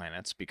of the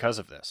Planets because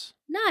of this.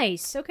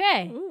 Nice.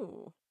 Okay.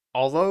 Ooh.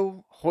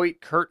 Although Hoyt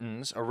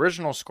Curtin's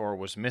original score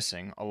was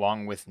missing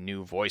along with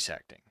new voice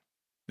acting.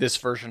 This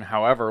version,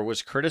 however,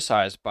 was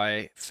criticized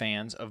by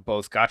fans of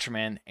both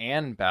Gatchaman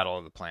and Battle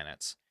of the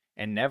Planets,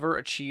 and never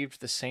achieved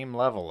the same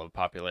level of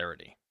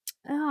popularity.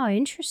 Oh,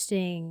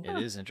 interesting.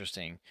 It is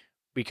interesting,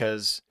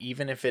 because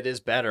even if it is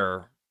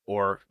better,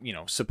 or,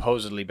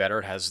 supposedly better,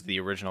 it has the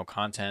original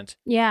content,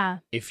 Yeah.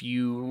 if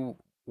you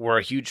were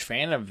a huge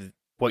fan of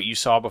what you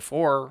saw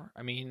before,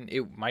 I mean,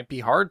 it might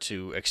be hard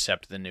to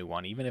accept the new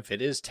one, even if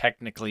it is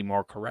technically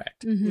more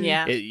correct. Mhm.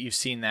 Yeah. You've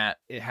seen that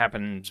it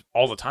happens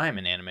all the time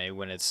in anime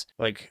when it's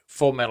like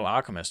Full Metal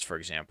Alchemist, for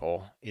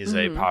example, is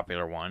Mhm. a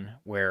popular one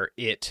where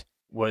it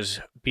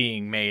was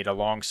being made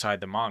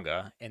alongside the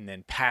manga and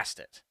then past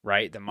it,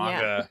 right? The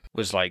manga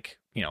was like,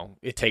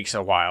 it takes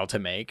a while to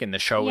make, and the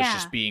show was Yeah.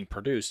 just being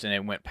produced, and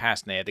it went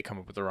past, and they had to come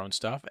up with their own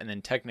stuff. And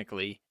then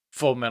technically,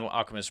 Full Metal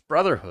Alchemist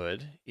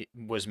Brotherhood, it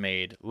was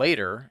made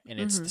later, and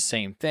it's Mhm. the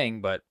same thing,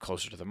 but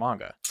closer to the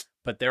manga.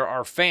 But there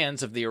are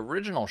fans of the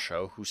original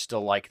show who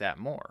still like that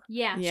more.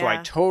 Yeah. Yeah. So I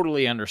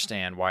totally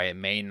understand why it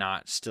may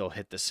not still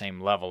hit the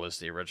same level as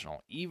the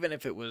original, even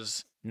if it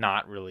was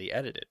not really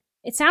edited.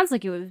 It sounds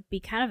like it would be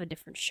kind of a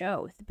different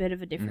show with a bit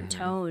of a different Mhm.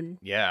 tone.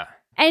 Yeah.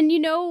 And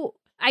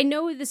I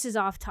know this is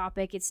off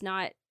topic. It's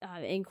not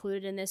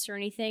included in this or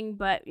anything,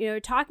 but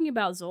talking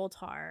about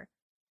Zoltar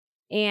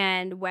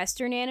and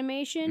Western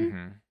animation,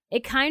 Mhm.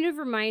 it kind of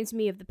reminds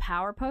me of the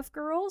Powerpuff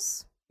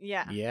Girls.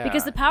 Yeah. Yeah.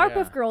 Because the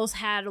Powerpuff yeah. Girls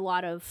had a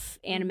lot of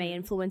anime Mhm.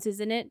 influences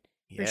in it.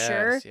 for Yes,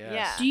 sure. yes.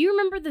 Yeah. Do you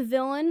remember the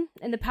villain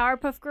in the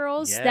Powerpuff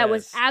Girls that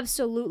was Yes.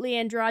 absolutely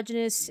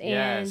androgynous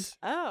and Yes.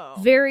 Oh.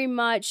 very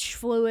much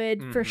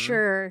fluid for Mhm.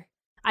 sure?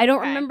 I don't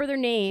Okay. remember their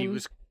name.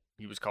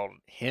 He was called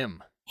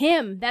him.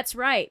 Him, that's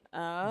right.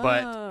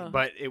 Oh.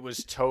 But it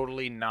was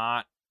totally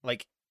not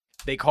like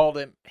they called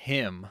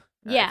him.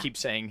 Yeah. I keep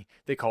saying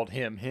they called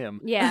him.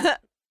 Yeah.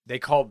 They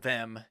called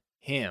them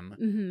him,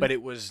 Mhm. but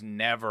it was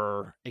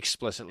never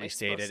explicitly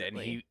stated,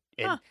 and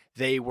Huh.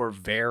 they were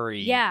very.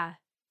 Yeah.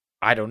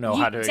 I don't know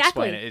how to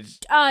Exactly. explain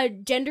it.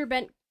 It's, Gender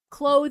bent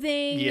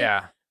clothing.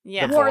 yeah.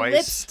 yeah. The More voice.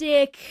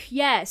 lipstick.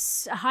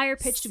 Yes. A higher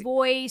pitched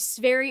voice.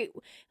 Very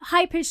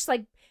high pitched,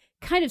 like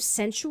kind of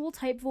sensual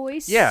type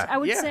voice. Yeah, I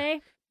would yeah.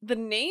 say. The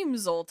name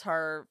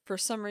Zoltar, for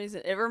some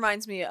reason, it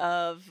reminds me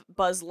of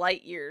Buzz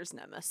Lightyear's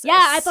nemesis. Yeah,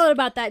 I thought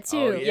about that too.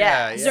 Oh,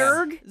 yeah, yeah.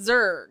 Zurg.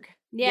 Zurg.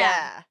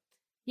 Yeah.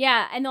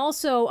 Yeah, and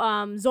also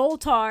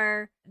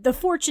Zoltar, the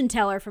fortune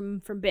teller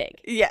from Big.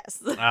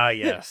 Yes. Ah,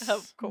 yes.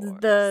 Of course.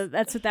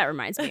 That's what that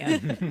reminds me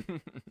of.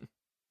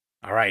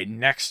 All right,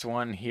 next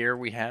one here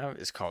we have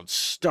is called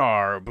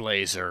Star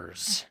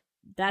Blazers.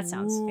 That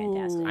sounds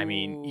fantastic. I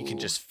mean, you can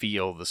just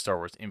feel the Star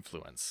Wars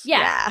influence.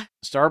 Yeah.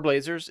 Star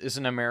Blazers is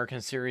an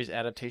American series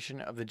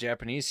adaptation of the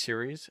Japanese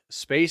series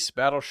Space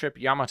Battleship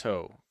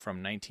Yamato from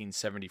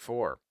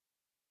 1974.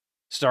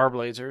 Star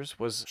Blazers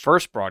was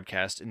first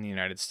broadcast in the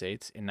United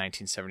States in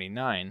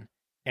 1979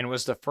 and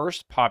was the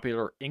first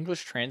popular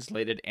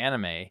English-translated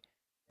anime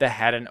that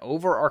had an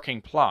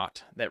overarching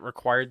plot that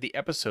required the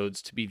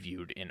episodes to be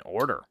viewed in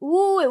order.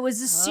 Ooh, it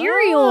was a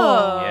serial.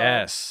 Oh.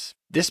 Yes.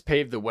 This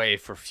paved the way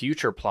for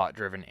future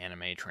plot-driven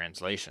anime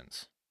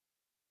translations.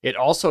 It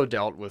also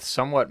dealt with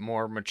somewhat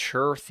more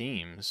mature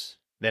themes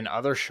than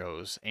other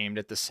shows aimed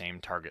at the same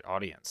target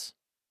audience.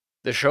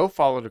 The show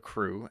followed a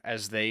crew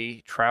as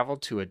they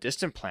traveled to a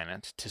distant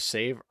planet to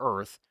save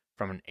Earth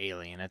from an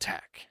alien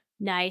attack.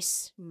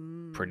 Nice.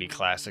 Pretty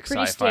classic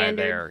Pretty sci-fi standard.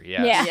 there.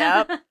 Yes.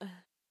 Yeah. Yep.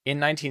 In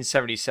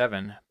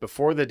 1977,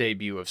 before the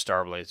debut of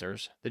Star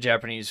Blazers, the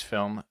Japanese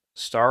film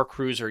Star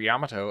Cruiser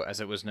Yamato, as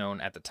it was known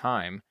at the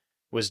time,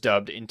 was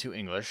dubbed into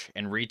English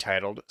and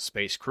retitled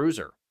Space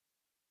Cruiser.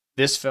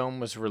 This film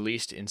was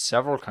released in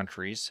several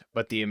countries,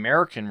 but the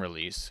American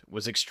release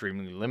was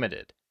extremely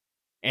limited,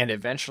 and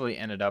eventually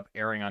ended up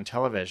airing on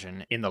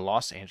television in the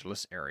Los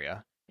Angeles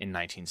area in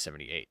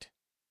 1978.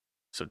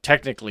 So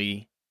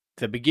technically,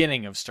 the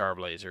beginning of Star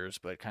Blazers,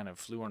 but kind of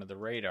flew under the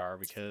radar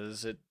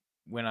because it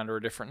went under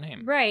a different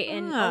name. Right,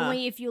 and Ah.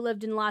 only if you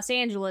lived in Los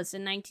Angeles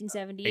in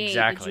 1978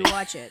 Exactly. did you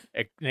watch it.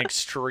 An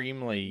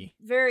extremely...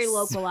 Very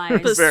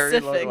localized. Very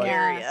Specific local.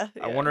 area.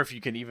 I wonder if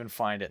you can even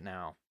find it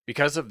now.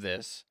 Because of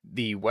this,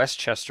 the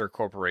Westchester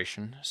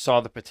Corporation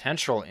saw the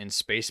potential in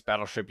Space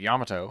Battleship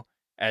Yamato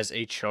as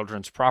a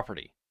children's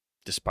property,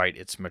 despite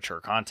its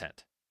mature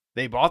content.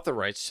 They bought the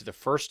rights to the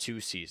first 2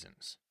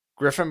 seasons.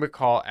 Griffin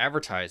McCall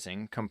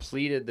Advertising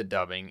completed the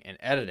dubbing and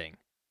editing,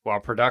 while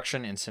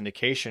production and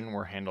syndication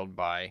were handled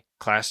by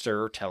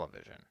Cluster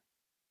Television.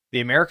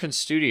 The American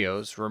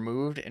studios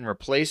removed and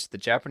replaced the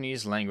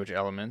Japanese language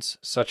elements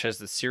such as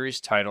the series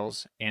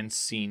titles and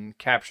scene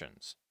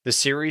captions. The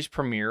series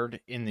premiered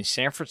in the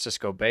San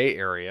Francisco Bay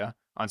Area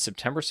on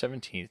September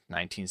 17,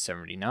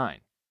 1979,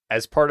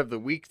 as part of the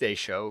weekday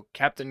show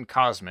Captain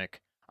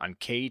Cosmic on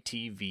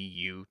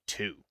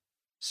KTVU2.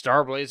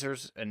 Star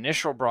Blazers'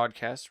 initial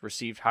broadcast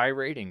received high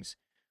ratings,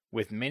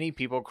 with many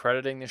people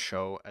crediting the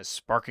show as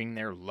sparking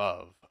their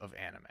love of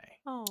anime.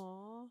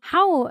 Aww.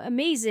 How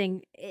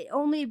amazing. It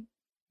only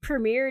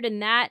premiered in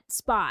that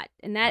spot,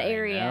 in that I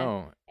area,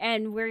 know.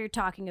 and we're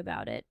talking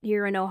about it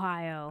here in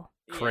Ohio.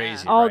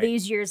 Crazy. All right?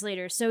 these years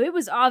later. So it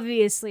was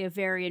obviously a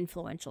very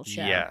influential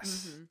show.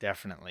 Yes, Mhm.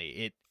 definitely.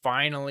 It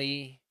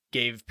finally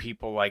gave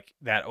people like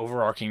that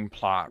overarching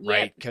plot, Yep.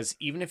 right? Because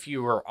even if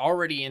you were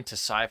already into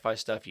sci-fi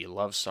stuff, you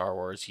love Star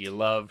Wars, you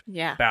loved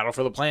Yeah. Battle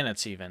for the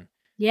Planets, even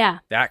Yeah.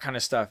 that kind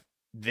of stuff.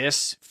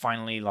 This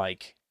finally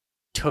like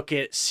took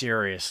it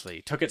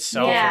seriously, took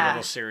itself Yeah. a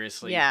little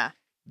seriously. Yeah.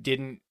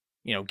 Didn't,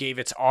 gave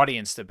its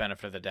audience the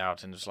benefit of the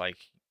doubt and was like,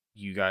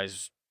 you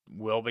guys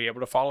will be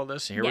able to follow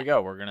this. Here Yeah. we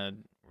go. We're gonna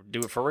do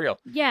it for real.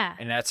 Yeah.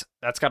 And that's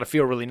got to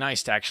feel really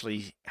nice to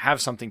actually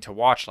have something to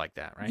watch like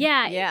that, right?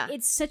 Yeah, Yeah.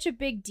 it's such a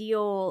big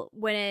deal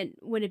when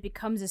it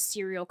becomes a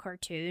serial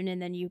cartoon,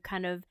 and then you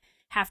kind of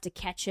have to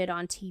catch it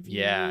on TV.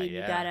 Yeah, and you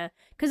yeah. gotta,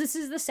 because this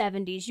is the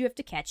 70s, you have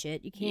to catch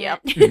it. You can't.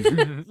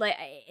 Yep. Like,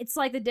 it's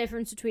like the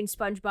difference between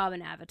SpongeBob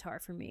and Avatar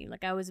for me.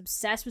 Like, I was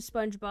obsessed with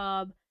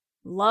SpongeBob,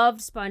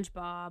 loved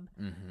SpongeBob.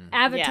 Mm-hmm.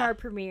 Avatar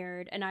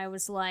premiered, and I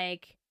was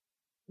like,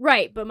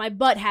 right, but my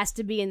butt has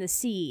to be in the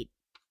seat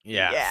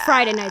Yeah.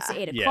 Friday nights at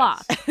 8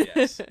 o'clock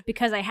Yes.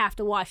 because I have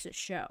to watch this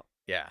show.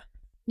 Yeah.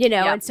 Yep.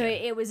 And so Yeah.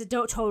 it was a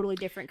totally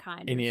different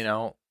kind And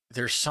of.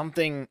 there's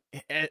something,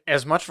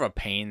 as much of a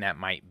pain that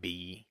might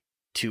be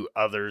to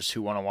others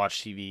who want to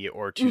watch TV,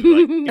 or to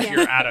like if Yeah.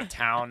 you're out of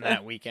town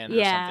that weekend or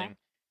Yeah. something,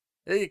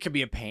 it could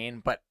be a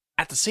pain. But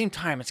at the same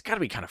time, it's got to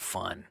be kind of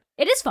fun.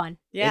 It is fun.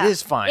 Yeah. It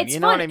is fun. It's You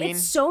know fun. what I mean?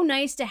 It's so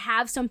nice to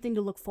have something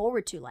to look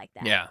forward to like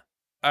that. Yeah.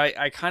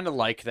 I kind of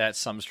like that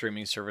some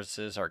streaming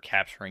services are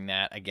capturing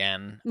that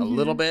again a Mhm.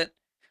 little bit.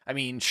 I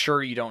mean,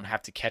 sure, you don't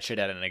have to catch it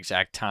at an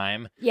exact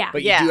time, Yeah.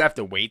 but Yeah. you do have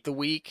to wait the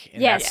week,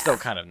 and Yes. that's still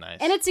kind of nice.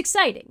 And it's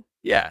exciting.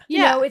 yeah. You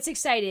Yeah. know, it's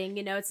exciting.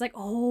 You know, it's like,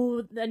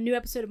 oh, the new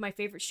episode of my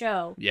favorite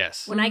show.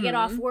 Yes. When I get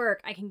off Mhm. work,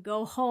 I can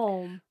go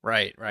home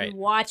Right. and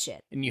watch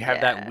it. And you have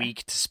Yeah. that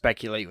week to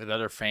speculate with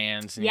other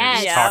fans, and Yes.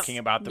 you're just Yep. talking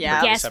about the Yeah.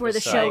 previous Guess where the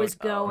episode. show is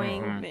Oh,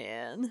 going. Mhm.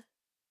 man.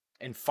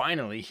 And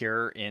finally,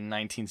 here in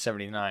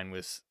 1979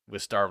 with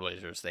Star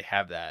Blazers, they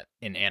have that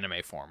in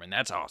anime form, and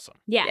that's awesome.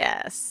 Yeah.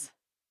 Yes.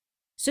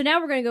 So now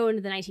we're going to go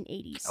into the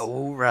 1980s.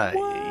 All right.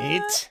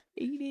 What?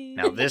 80s.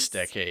 Now this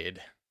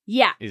decade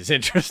Yeah. is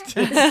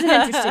interesting. This is an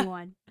interesting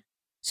one.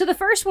 So the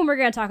first one we're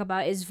going to talk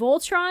about is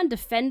Voltron,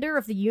 Defender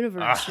of the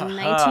Universe from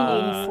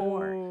Ah-ha.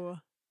 1984. Oh.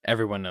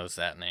 Everyone knows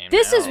that name.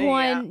 This now. is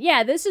one,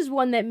 yeah, this is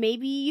one that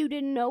maybe you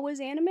didn't know was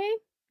anime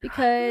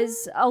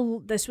because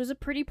this was a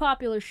pretty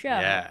popular show.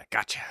 Yeah,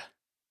 gotcha.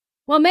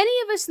 While many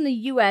of us in the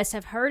US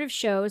have heard of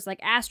shows like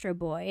Astro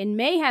Boy and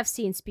may have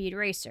seen Speed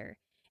Racer,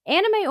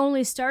 anime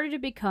only started to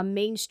become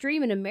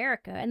mainstream in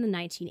America in the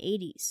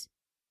 1980s.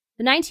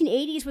 The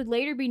 1980s would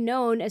later be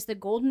known as the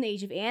golden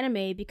age of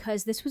anime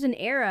because this was an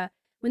era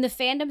when the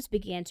fandoms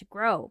began to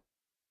grow.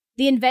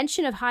 The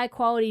invention of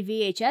high-quality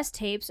VHS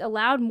tapes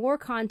allowed more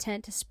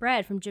content to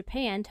spread from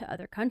Japan to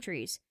other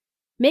countries,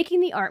 making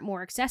the art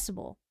more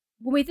accessible.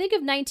 When we think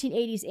of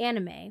 1980s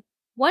anime,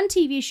 one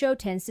TV show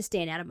tends to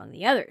stand out among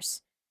the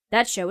others.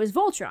 That show is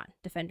Voltron,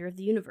 Defender of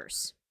the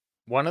Universe.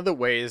 One of the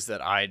ways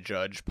that I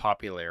judge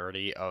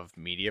popularity of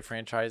media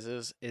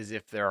franchises is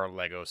if there are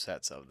Lego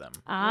sets of them.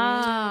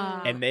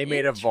 Ah. And they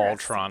made a Interesting.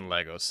 Voltron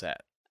Lego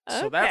set.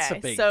 So that's a Okay,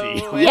 big so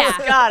deal. It's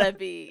Yeah. gotta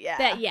be,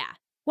 yeah. Yeah.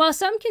 While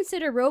some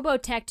consider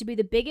Robotech to be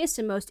the biggest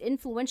and most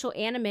influential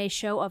anime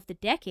show of the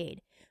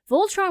decade,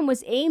 Voltron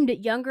was aimed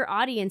at younger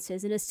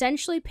audiences and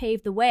essentially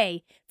paved the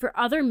way for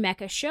other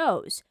mecha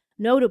shows,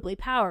 notably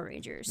Power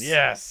Rangers.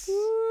 Yes.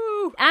 Woo.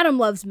 Woo. Adam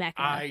loves mecha.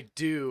 I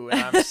do,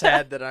 and I'm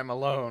sad that I'm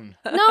alone.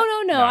 No,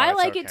 I it's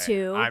like it okay.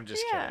 too. I'm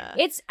just Yeah.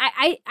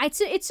 kidding.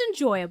 It's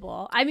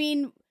enjoyable. I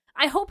mean,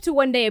 I hope to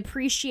one day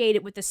appreciate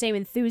it with the same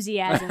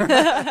enthusiasm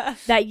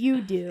that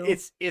you do.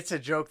 It's a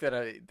joke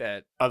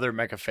that other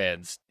mecha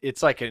fans.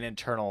 It's like an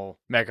internal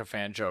mecha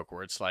fan joke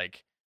where it's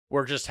like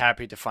we're just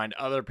happy to find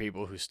other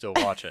people who still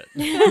watch it.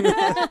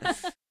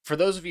 For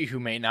those of you who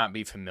may not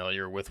be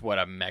familiar with what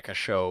a mecha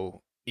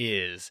show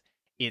is,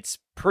 it's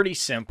pretty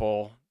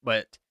simple,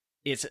 but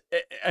it's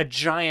a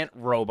giant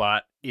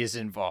robot is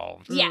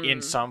involved Yeah.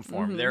 in some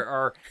form. Mhm. There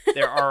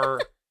are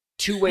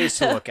two ways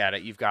to look at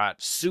it. You've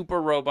got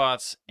super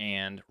robots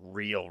and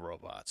real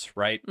robots,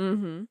 right?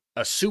 Mm-hmm.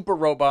 A super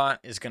robot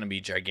is going to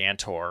be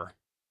Gigantor,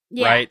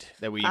 yeah. right?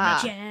 That we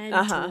mentioned.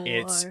 Gentor.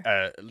 It's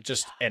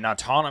just an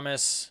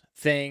autonomous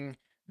thing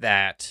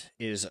that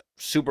is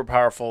super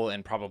powerful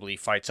and probably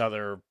fights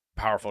other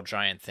powerful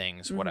giant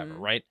things, whatever, Mhm.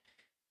 right?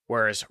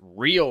 Whereas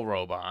real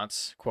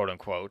robots, quote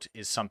unquote,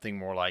 is something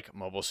more like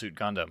Mobile Suit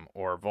Gundam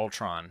or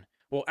Voltron.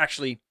 Well,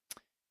 actually,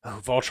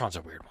 Voltron's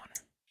a weird one.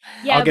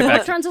 Yeah, I'll get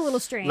back to- Voltron's a little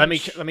strange. Let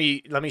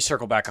me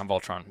circle back on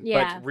Voltron.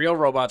 Yeah. But real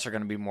robots are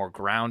going to be more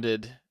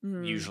grounded.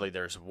 Mm. Usually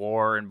there's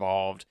war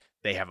involved.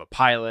 They have a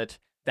pilot,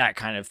 that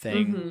kind of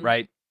thing, Mhm.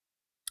 right?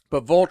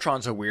 But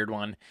Voltron's a weird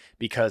one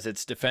because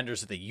it's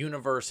Defenders of the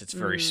Universe. It's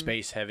very Mm.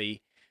 space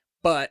heavy.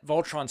 But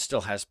Voltron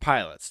still has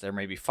pilots. There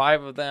may be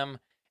 5 of them.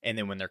 And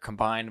then when they're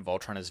combined,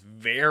 Voltron is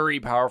very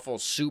powerful,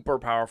 super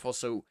powerful.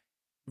 So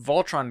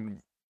Voltron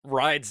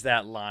rides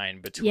that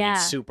line between Yeah.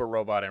 super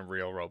robot and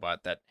real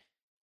robot that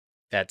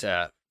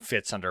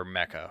fits under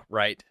mecha,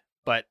 right?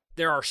 But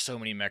there are so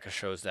many mecha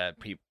shows that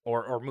people,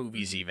 or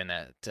movies even,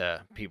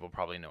 that people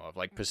probably know of.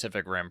 Like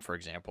Pacific Rim, for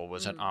example,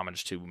 was an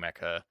homage to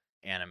mecha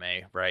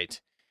anime, right?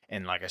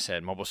 And like I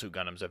said, Mobile Suit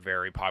Gundam's a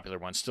very popular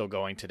one, still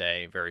going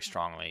today very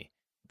strongly.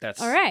 That's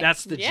All right.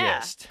 That's the Yeah.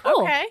 gist.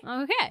 Cool. Okay.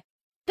 Okay.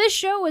 This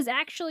show was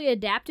actually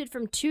adapted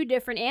from 2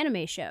 different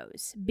anime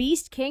shows,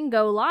 Beast King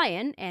Go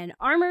Lion and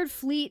Armored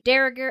Fleet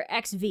Derriger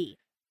XV.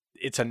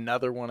 It's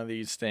another one of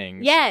these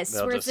things. Yes,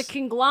 They'll where it's a just-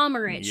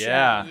 conglomerate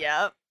Yeah. show.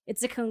 Yep.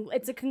 It's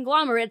a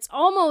conglomerate. It's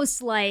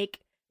almost like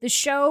the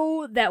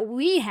show that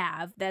we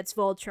have that's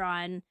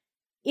Voltron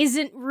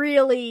isn't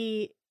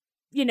really,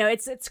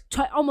 it's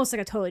almost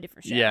like a totally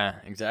different show. Yeah,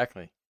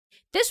 exactly.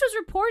 This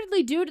was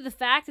reportedly due to the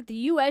fact that the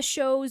US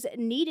shows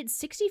needed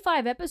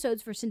 65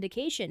 episodes for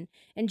syndication,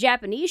 and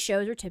Japanese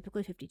shows are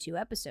typically 52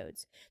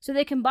 episodes, so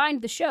they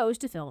combined the shows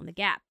to fill in the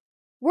gap.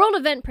 World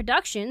Event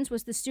Productions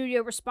was the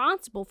studio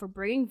responsible for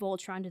bringing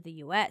Voltron to the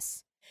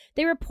US.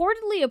 They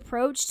reportedly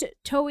approached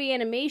Toei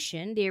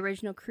Animation, the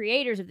original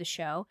creators of the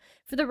show,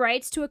 for the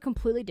rights to a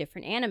completely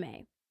different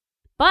anime.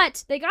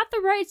 But they got the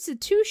rights to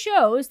 2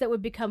 shows that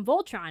would become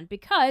Voltron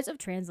because of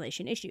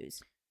translation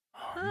issues.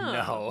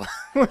 Oh,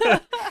 Oh. no.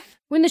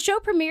 When the show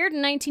premiered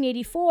in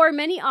 1984,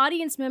 many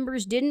audience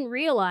members didn't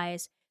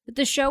realize that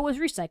the show was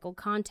recycled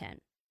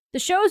content. The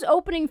show's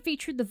opening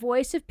featured the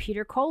voice of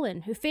Peter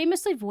Cullen, who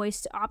famously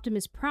voiced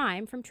Optimus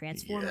Prime from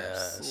Transformers,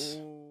 Yes.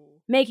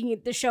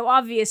 making the show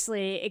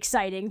obviously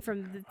exciting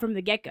from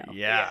the get-go.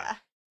 Yeah.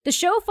 The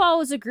show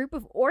follows a group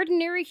of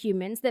ordinary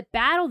humans that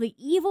battle the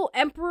evil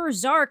Emperor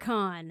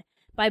Zarkon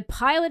by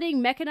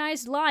piloting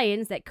mechanized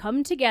lions that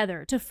come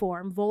together to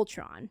form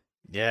Voltron.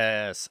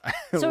 Yes.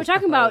 So we're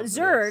talking about Love this.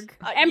 Zurg,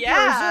 Emperor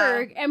yeah.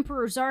 Zurg,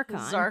 Emperor Zarkon.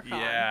 Zarkon.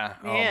 Yeah.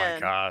 Oh my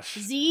Man. gosh.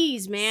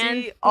 Z's, man.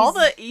 See, all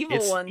the evil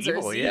It's ones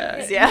evil, are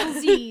yeah. Z's. Yeah.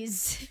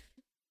 Z's.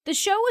 The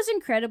show was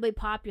incredibly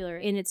popular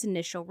in its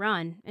initial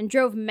run and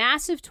drove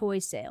massive toy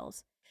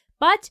sales.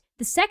 But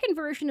the second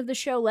version of the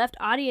show left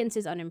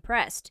audiences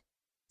unimpressed.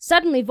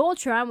 Suddenly,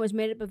 Voltron was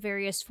made up of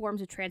various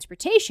forms of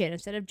transportation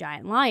instead of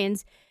giant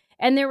lions,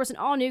 and there was an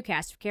all-new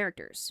cast of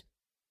characters.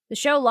 The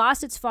show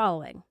lost its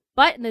following,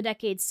 but in the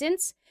decades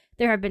since,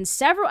 there have been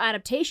several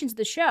adaptations of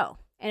the show,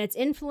 and its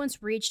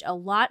influence reached a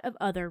lot of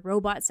other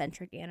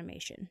robot-centric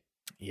animation.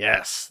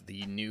 Yes,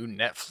 the new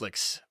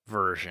Netflix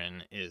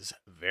version is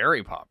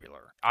very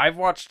popular. I've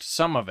watched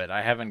some of it.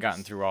 I haven't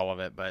gotten through all of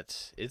it,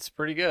 but it's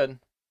pretty good.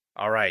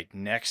 All right,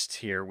 next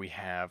here we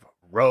have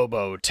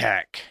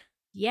Robotech.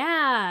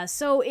 Yeah,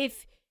 so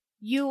if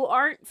you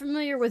aren't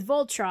familiar with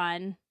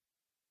Voltron,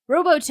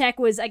 Robotech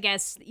was, I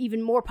guess,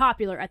 even more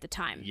popular at the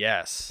time.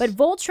 Yes. But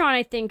Voltron,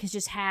 I think, has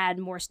just had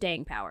more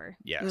staying power.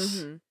 yes.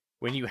 Mhm.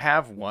 When you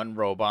have one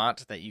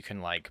robot that you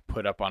can like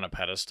put up on a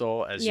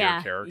pedestal as Yeah.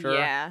 your character,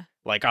 Yeah.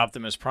 like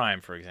Optimus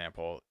Prime, for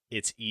example,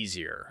 it's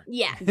easier.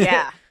 Yeah.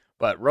 Yeah.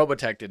 But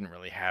Robotech didn't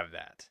really have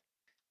that.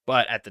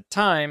 But at the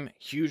time,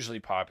 hugely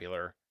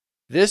popular.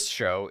 This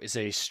show is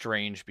a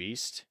strange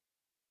beast.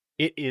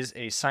 It is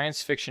a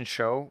science fiction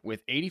show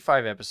with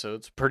 85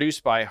 episodes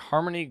produced by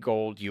Harmony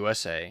Gold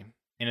USA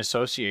in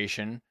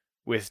association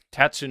with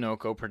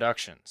Tatsunoko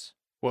Productions.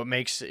 What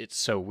makes it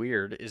so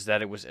weird is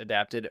that it was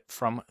adapted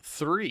from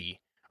 3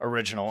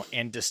 original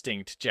and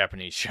distinct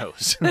Japanese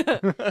shows.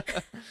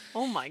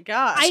 Oh my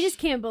gosh. I just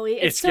can't believe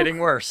It's so, getting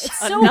worse. It's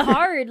so Another-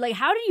 hard. Like,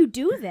 how do you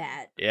do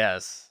that?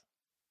 Yes.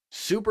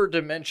 Super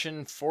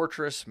Dimension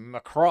Fortress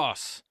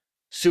Macross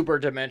Super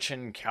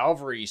Dimension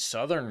Calvary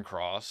Southern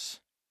Cross,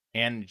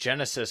 and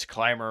Genesis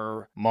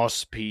Climber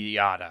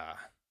Mospiata,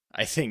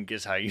 I think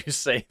is how you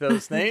say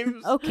those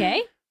names.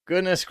 Okay.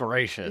 Goodness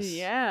gracious.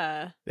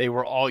 Yeah. They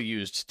were all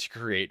used to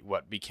create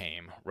what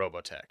became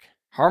Robotech.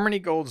 Harmony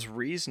Gold's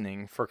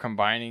reasoning for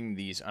combining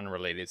these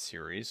unrelated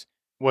series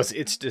was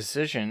its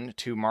decision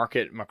to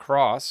market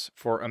Macross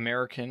for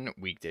American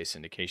weekday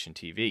syndication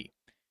TV.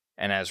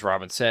 And as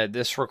Robin said,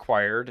 this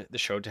required the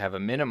show to have a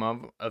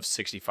minimum of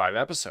 65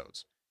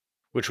 episodes,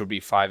 which would be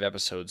 5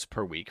 episodes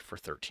per week for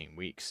 13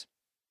 weeks.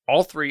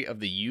 All 3 of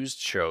the used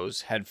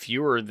shows had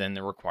fewer than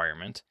the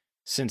requirement,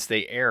 since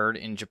they aired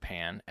in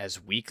Japan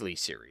as weekly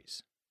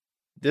series.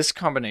 This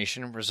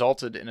combination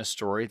resulted in a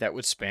story that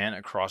would span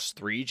across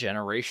 3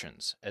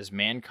 generations, as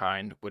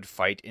mankind would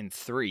fight in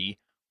 3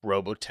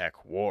 Robotech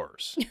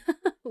wars.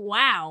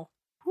 Wow.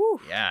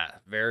 Whew. Yeah,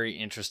 very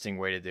interesting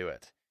way to do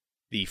it.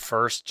 The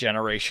first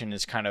generation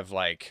is kind of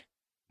like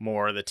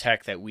more the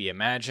tech that we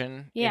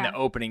imagine. Yeah. In the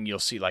opening, you'll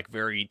see like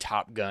very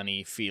Top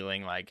Gun-y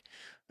feeling, like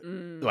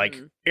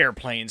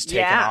airplanes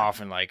taking off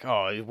and like,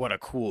 oh, what a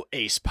cool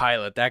ace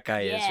pilot that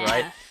guy is,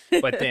 right?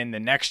 But then the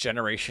next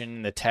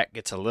generation, the tech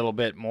gets a little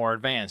bit more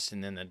advanced,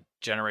 and then the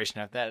generation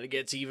after that, it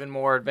gets even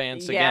more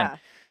advanced again.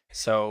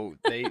 So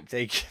they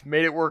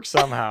made it work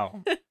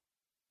somehow.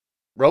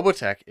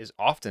 Robotech is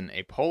often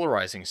a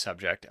polarizing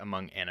subject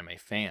among anime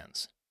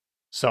fans.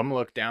 Some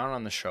look down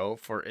on the show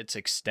for its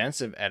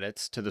extensive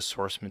edits to the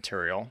source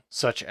material,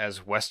 such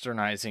as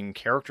westernizing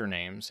character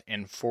names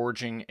and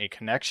forging a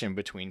connection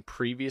between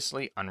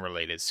previously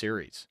unrelated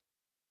series.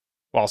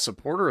 While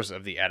supporters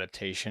of the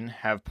adaptation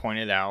have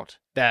pointed out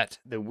that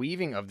the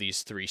weaving of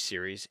these 3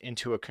 series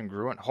into a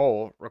congruent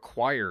whole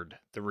required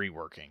the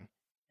reworking,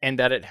 and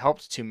that it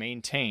helped to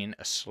maintain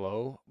a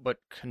slow but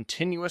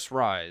continuous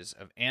rise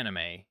of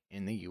anime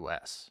in the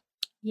US.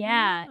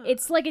 Yeah.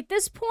 It's like at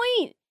this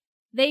point,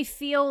 they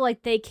feel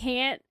like they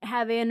can't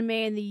have anime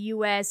in the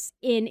US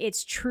in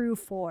its true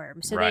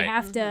form. So they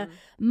have to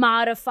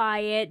modify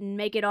it and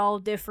make it all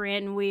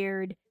different and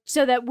weird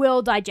so that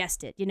we'll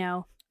digest it, you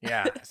know?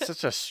 Yeah, it's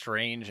such a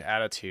strange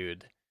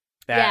attitude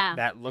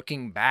that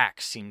looking back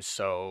seems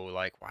so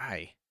like,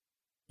 why?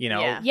 You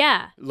know,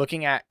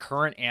 looking at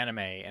current anime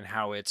and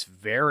how it's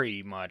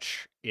very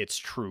much its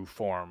true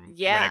form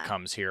when it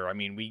comes here. I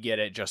mean, we get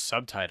it just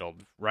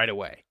subtitled right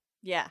away.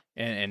 Yeah.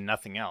 And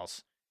nothing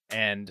else.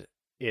 And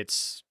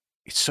it's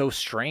so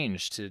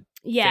strange to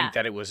think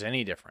that it was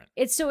any different.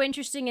 It's so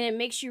interesting, and it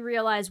makes you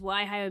realize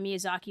why Hayao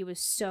Miyazaki was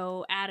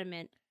so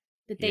adamant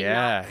that they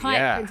not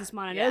cut Princess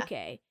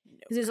Mononoke.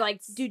 Because it's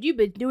like, dude, you've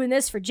been doing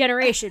this for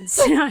generations.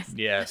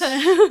 Yes.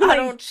 I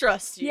don't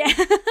trust you. Yeah.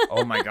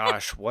 Oh my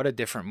gosh, what a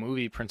different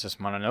movie Princess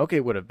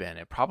Mononoke would have been.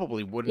 It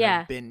probably wouldn't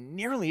have been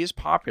nearly as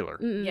popular.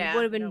 It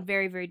would have been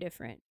very, very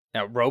different.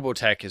 Now,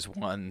 Robotech is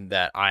one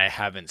that I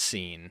haven't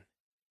seen.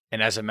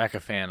 And as a mecha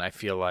fan, I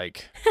feel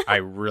like I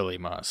really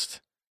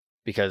must.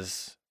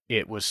 Because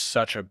it was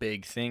such a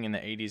big thing in the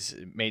 80s.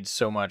 It made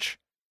so much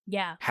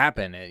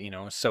happen.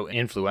 It, so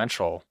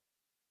influential.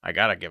 I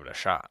gotta give it a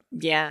shot.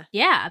 Yeah.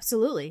 Yeah,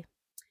 absolutely.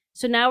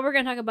 So now we're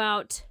going to talk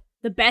about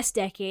the best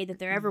decade that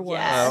there ever was.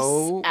 Yes,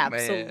 oh,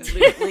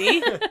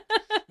 absolutely.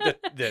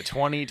 the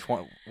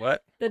 2020,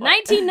 what? The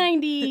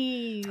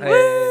 1990s.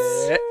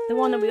 The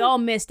one that we all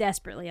miss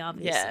desperately,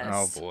 obviously. Yes.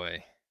 Oh,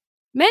 boy.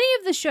 Many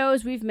of the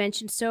shows we've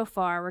mentioned so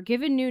far were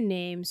given new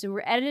names and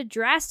were edited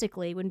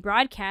drastically when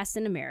broadcast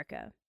in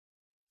America.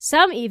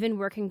 Some even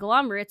were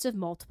conglomerates of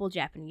multiple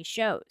Japanese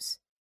shows.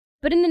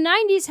 But in the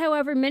 90s,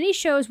 however, many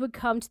shows would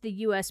come to the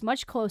US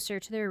much closer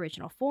to their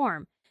original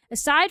form,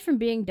 aside from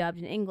being dubbed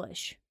in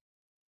English.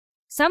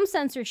 Some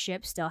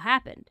censorship still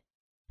happened,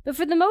 but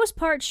for the most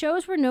part,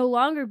 shows were no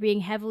longer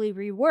being heavily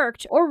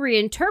reworked or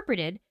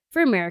reinterpreted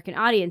for American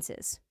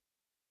audiences.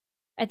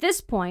 At this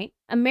point,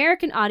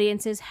 American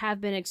audiences have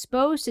been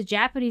exposed to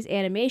Japanese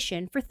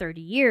animation for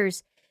 30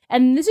 years,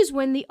 and this is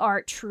when the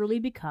art truly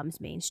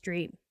becomes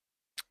mainstream.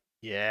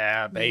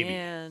 Yeah, baby.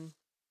 Man.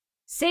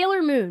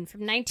 Sailor Moon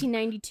from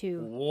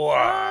 1992.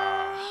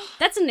 Wow.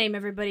 That's a name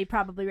everybody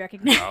probably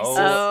recognizes.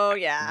 Oh,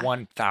 yeah.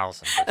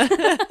 1,000%.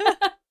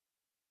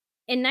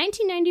 In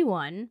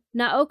 1991,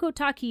 Naoko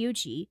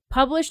Takeuchi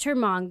published her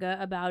manga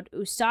about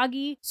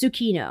Usagi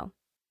Tsukino,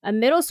 a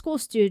middle school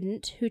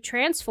student who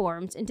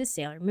transforms into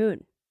Sailor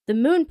Moon, the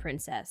Moon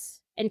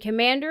Princess, and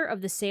commander of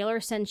the Sailor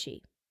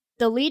Senshi,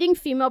 the leading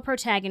female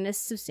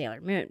protagonists of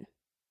Sailor Moon.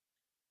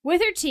 With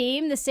her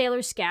team, the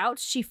Sailor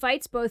Scouts, she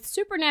fights both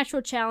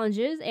supernatural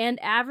challenges and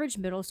average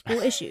middle school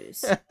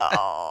issues.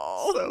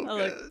 Oh. So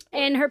good.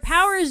 And her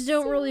powers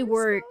don't really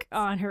work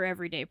on her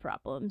everyday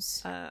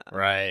problems.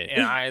 Right.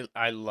 And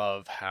I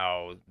love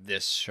how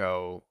this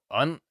show,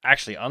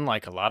 actually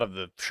unlike a lot of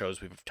the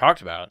shows we've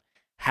talked about,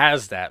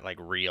 has that like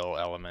real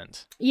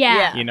element.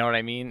 Yeah. You know what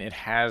I mean? It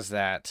has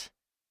that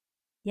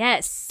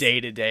Yes.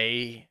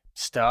 day-to-day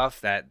stuff,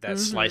 that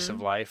slice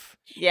of life.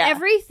 Yeah.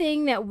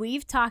 Everything that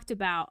we've talked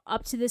about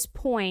up to this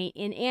point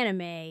in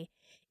anime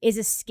is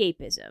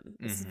escapism.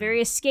 It's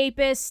very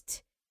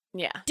escapist.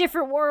 Yeah.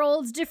 different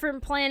worlds,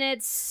 different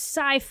planets,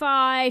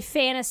 sci-fi,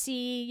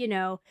 fantasy, you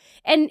know.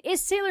 And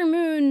is Sailor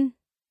Moon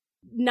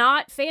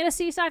not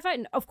fantasy,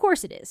 sci-fi? Of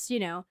course it is, you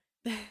know.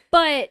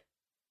 But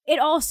it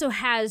also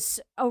has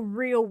a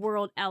real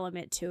world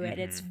element to it.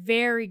 It's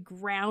very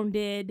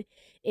grounded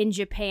in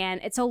Japan.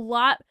 It's a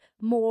lot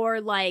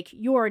more like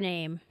Your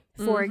Name,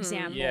 for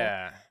example.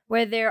 Yeah.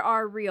 Where there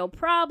are real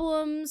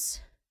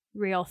problems,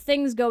 real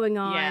things going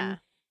on. Yeah.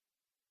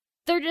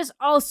 There just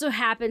also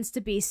happens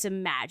to be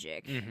some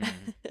magic.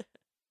 Mm-hmm.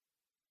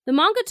 The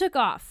manga took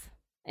off,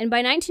 and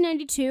by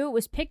 1992 it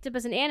was picked up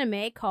as an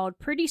anime called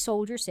Pretty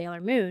Soldier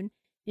Sailor Moon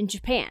in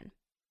Japan.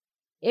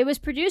 It was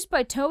produced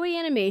by Toei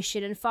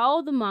Animation and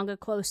followed the manga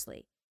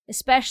closely,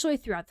 especially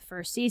throughout the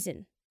first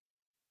season.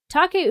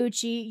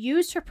 Takeuchi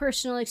used her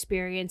personal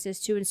experiences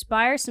to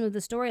inspire some of the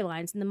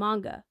storylines in the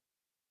manga.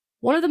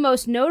 One of the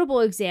most notable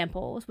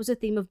examples was a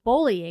theme of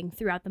bullying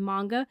throughout the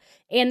manga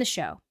and the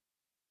show.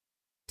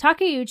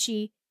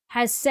 Takeuchi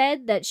has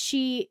said that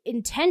she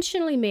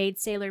intentionally made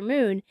Sailor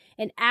Moon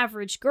an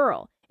average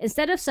girl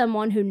instead of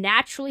someone who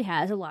naturally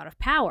has a lot of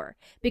power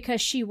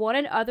because she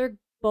wanted other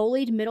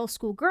bullied middle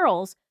school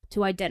girls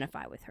to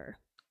identify with her.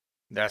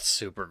 That's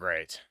super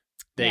great.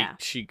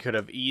 She could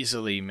have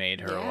easily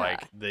made her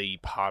like the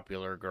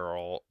popular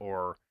girl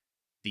or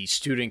the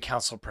student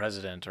council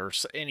president or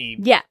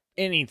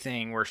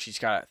anything where she's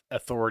got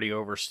authority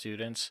over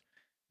students.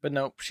 But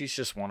nope, she's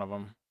just one of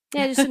them.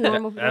 Yeah, just a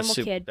normal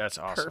kid. That's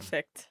awesome.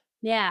 Perfect.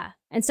 Yeah,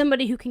 and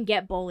somebody who can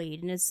get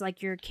bullied, and it's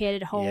like your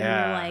kid at home.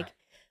 Yeah. You're like,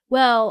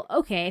 well,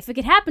 okay, if it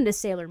could happen to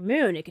Sailor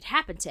Moon, it could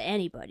happen to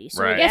anybody.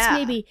 So I guess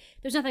maybe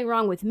there's nothing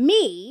wrong with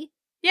me.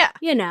 Yeah.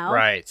 You know.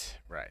 Right.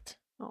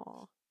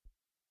 Aww.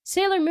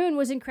 Sailor Moon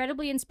was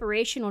incredibly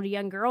inspirational to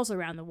young girls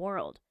around the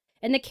world,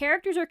 and the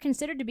characters are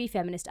considered to be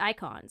feminist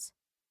icons.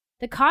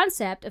 The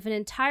concept of an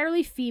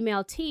entirely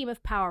female team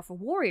of powerful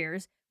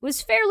warriors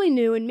was fairly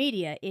new in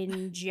media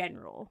in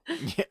general.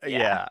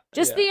 Yeah.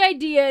 Just the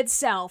idea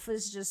itself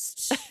is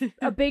just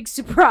a big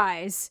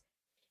surprise.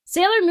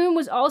 Sailor Moon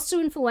was also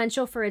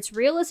influential for its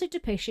realistic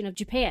depiction of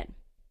Japan.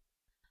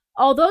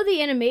 Although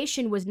the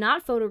animation was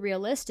not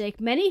photorealistic,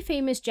 many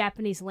famous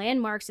Japanese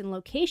landmarks and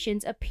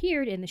locations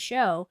appeared in the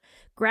show,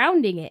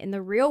 grounding it in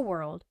the real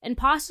world and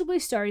possibly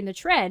starting the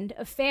trend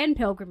of fan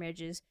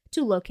pilgrimages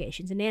to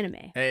locations in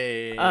anime.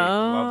 Hey,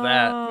 love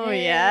that. Oh,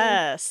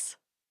 yes.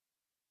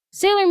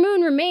 Sailor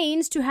Moon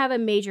remains to have a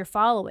major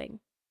following.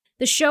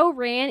 The show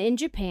ran in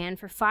Japan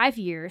for 5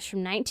 years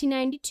from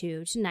 1992 to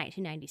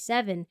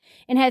 1997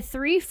 and had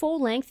 3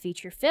 full-length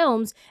feature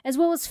films as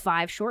well as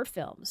 5 short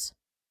films.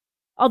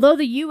 Although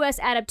the US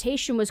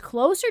adaptation was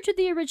closer to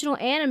the original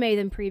anime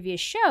than previous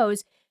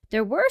shows,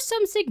 there were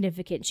some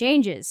significant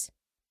changes.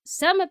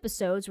 Some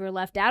episodes were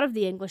left out of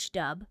the English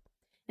dub,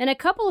 and a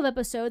couple of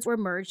episodes were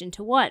merged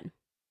into one.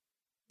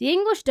 The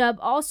English dub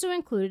also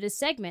included a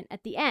segment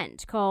at the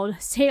end called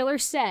Sailor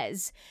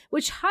Says,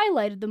 which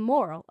highlighted the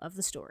moral of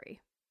the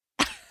story.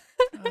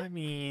 I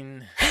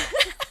mean...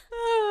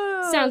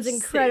 Sounds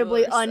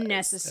incredibly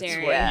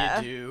unnecessary.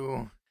 That's what you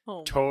do.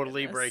 Oh,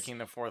 totally breaking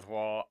the fourth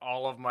wall.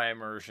 All of my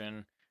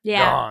immersion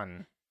Yeah.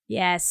 gone.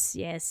 Yes.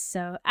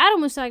 So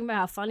Adam was talking about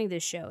how funny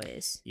this show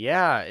is.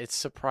 Yeah, it's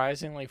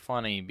surprisingly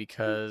funny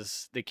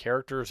because the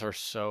characters are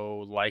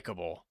so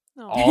likable.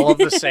 Oh. All of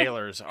the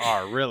sailors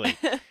are, really.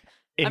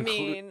 I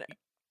mean,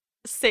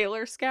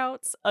 Sailor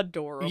Scouts,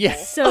 adorable.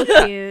 Yes. So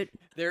cute.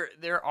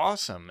 They're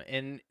awesome,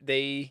 and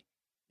they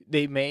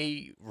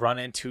may run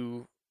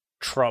into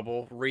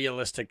trouble,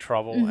 realistic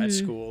trouble at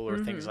school or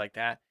things like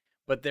that,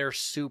 but they're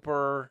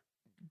super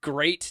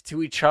great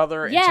to each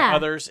other and to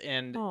others,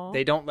 and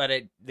they don't let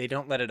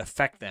it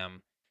affect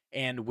them.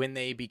 And when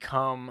they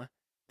become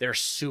their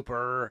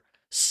super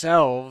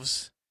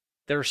selves,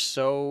 they're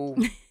so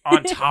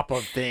on top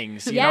of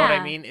things. You know what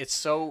I mean? It's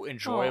so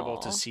enjoyable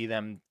to see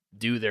them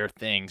do their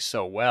thing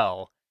so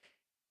well,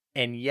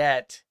 and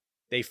yet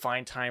they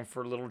find time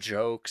for little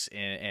jokes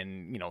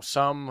and you know,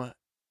 some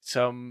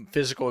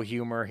physical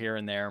humor here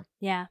and there.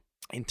 Yeah.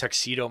 In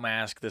Tuxedo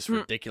Mask, this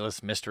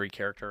ridiculous mystery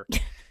character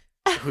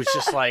who's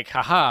just like,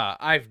 haha,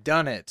 I've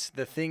done it.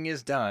 The thing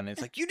is done.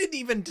 It's like, you didn't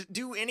even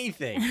do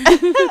anything.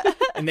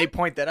 And they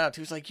point that out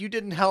too. It's like, you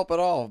didn't help at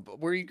all.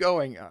 Where are you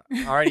going? All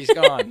right, he's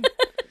gone.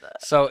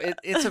 So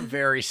it's a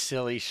very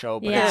silly show,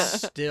 but it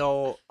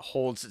still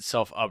holds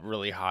itself up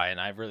really high, and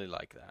I really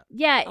like that.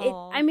 Yeah,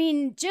 I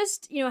mean,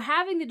 just, you know,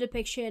 having the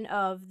depiction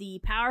of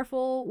the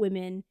powerful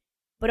women,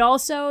 but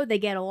also they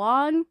get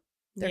along,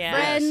 they're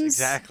friends. Yes,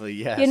 exactly,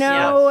 yes. You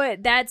know,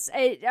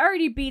 it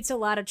already beats a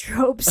lot of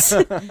tropes.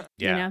 Yeah.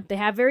 You know, they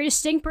have very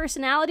distinct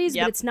personalities,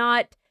 but it's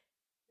not,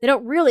 they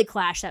don't really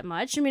clash that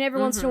much. I mean,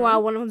 every once in a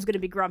while, one of them's going to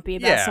be grumpy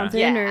about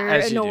something or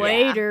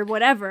annoyed or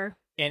whatever.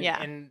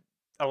 And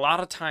a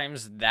lot of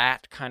times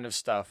that kind of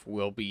stuff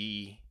will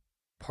be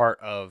part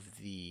of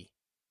the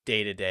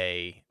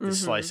day-to-day, the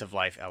slice of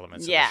life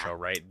elements of the show,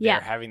 right?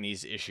 They're having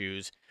these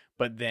issues,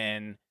 but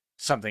then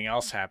something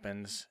else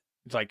happens.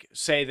 It's like,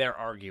 say they're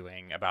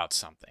arguing about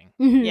something,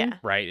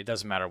 right? It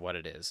doesn't matter what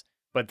it is.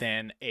 But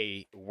then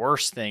a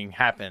worse thing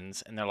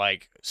happens, and they're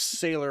like,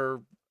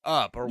 Sailor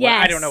up or what.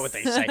 Yes. I don't know what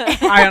they say.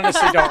 I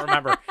honestly don't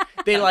remember.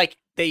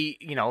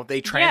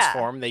 They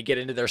transform, they get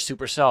into their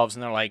super selves,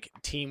 and they're like,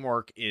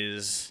 teamwork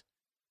is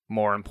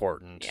more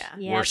important. Yeah.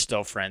 Yep. We're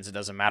still friends. It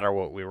doesn't matter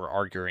what we were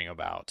arguing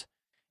about.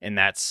 And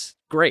that's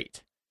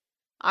great.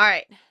 All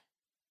right.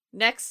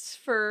 Next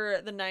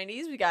for the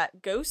 90s, we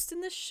got Ghost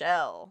in the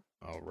Shell.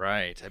 All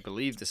right. I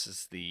believe this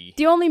is the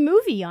only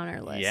movie on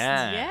our list.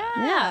 Yeah.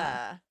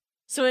 Yeah.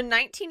 So in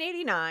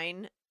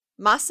 1989,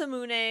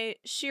 Masamune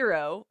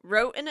Shiro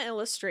wrote and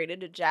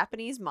illustrated a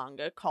Japanese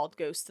manga called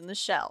Ghost in the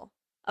Shell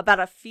about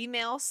a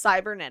female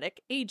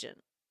cybernetic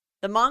agent.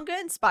 The manga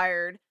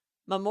inspired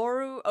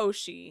Mamoru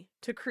Oshii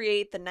to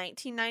create the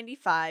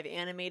 1995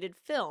 animated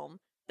film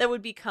that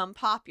would become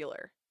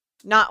popular,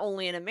 not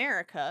only in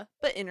America,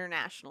 but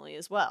internationally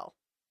as well.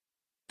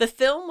 The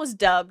film was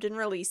dubbed and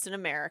released in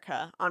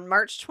America on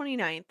March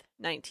 29th,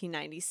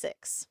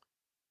 1996.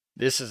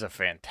 This is a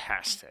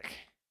fantastic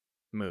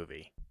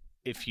movie.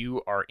 If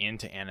you are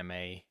into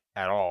anime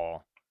at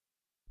all,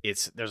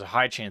 there's a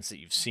high chance that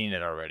you've seen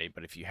it already,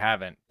 but if you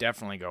haven't,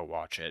 definitely go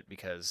watch it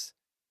because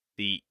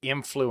the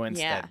influence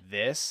that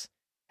this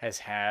has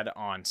had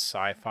on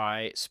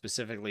sci-fi,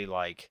 specifically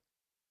like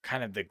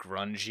kind of the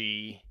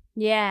grungy,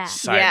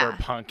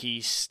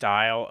 cyberpunky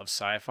style of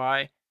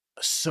sci-fi,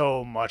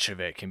 so much of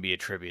it can be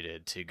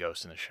attribited to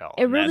Ghost in the Shell.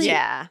 It really,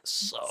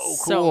 so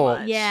So cool.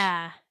 much.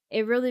 yeah,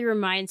 it really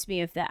reminds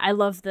me of that. I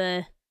love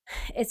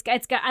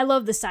I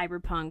love the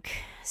cyberpunk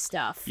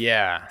stuff.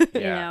 Yeah, You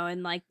know,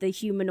 and like the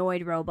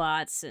humanoid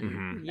robots and Mhm.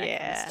 that kind of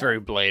Yeah. stuff.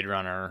 through Blade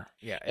Runner.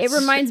 Yeah, It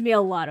reminds me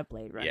a lot of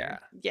Blade Runner. Yeah,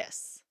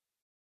 Yes.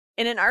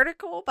 In an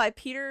article by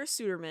Peter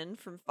Suderman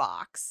from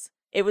Fox,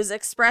 it was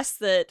expressed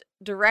that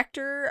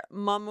director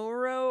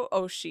Mamoru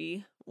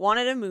Oshii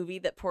wanted a movie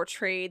that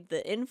portrayed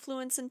the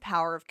influence and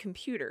power of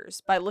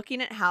computers by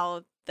looking at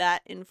how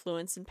that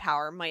influence and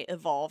power might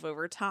evolve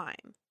over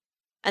time.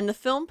 And the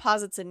film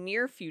posits a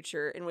near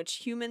future in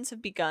which humans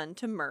have begun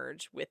to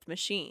merge with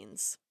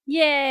machines.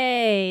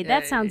 Yay!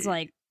 That sounds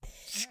like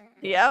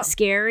Yep.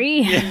 scary.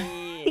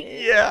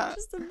 Yeah.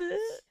 Just a bit.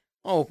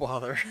 Oh,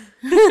 bother.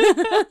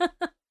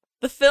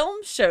 The film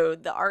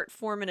showed the art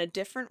form in a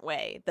different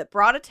way that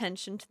brought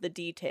attention to the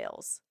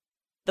details.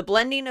 The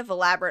blending of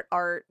elaborate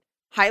art,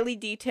 highly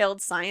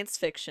detailed science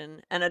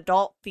fiction, and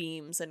adult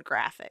themes and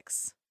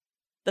graphics.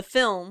 The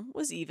film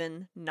was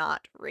even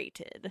not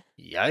rated.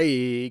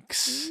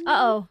 Yikes.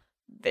 Uh-oh.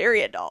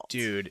 Very adult.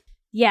 Dude,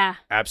 Yeah.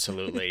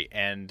 absolutely.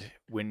 And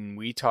when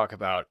we talk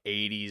about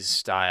 80s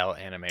style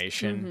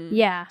animation, Mhm.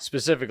 Yeah.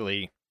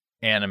 specifically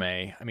anime,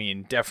 I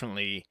mean,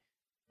 definitely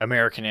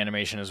American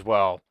animation as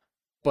well,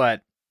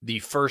 but the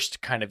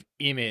first kind of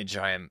image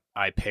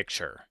I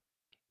picture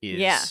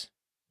is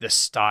the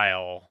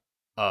style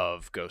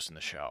of Ghost in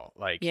the Shell.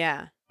 Like,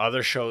 Yeah.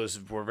 other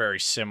shows were very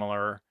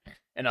similar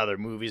and other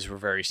movies were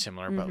very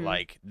similar, but Mhm.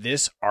 like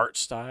this art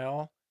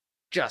style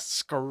just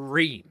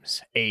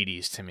screams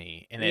 80s to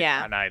me. And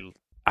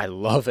I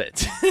love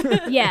it.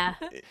 Yeah.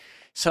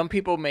 Some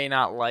people may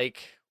not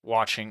like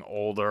watching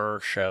older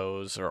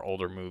shows or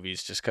older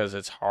movies just because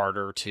it's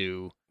harder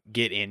to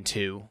get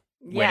into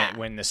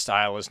when the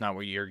style is not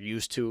what you're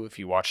used to if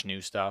you watch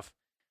new stuff.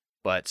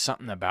 But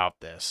something about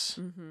this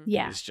Mhm.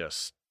 Yeah. is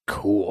just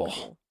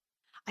cool.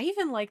 I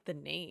even like the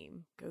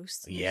name,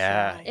 Ghost in the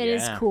Yeah. Shell. It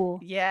is cool.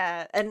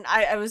 Yeah, and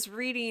I was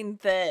reading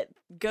that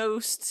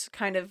ghost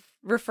kind of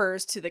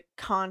refers to the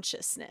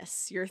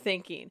consciousness you're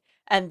thinking,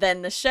 and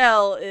then the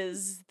shell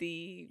is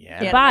the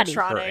body.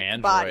 Her animatronic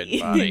android body.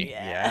 body.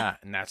 Yeah. Yeah.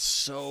 And that's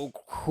so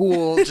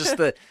cool. Just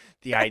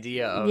the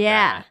idea of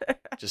Yeah.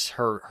 that. Just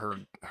her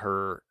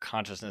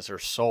consciousness, her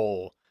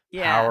soul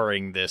Yeah.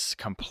 powering this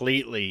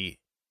completely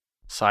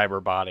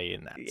cyber body,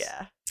 and that's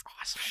Yeah.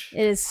 awesome.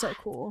 It is so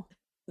cool.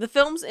 The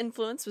film's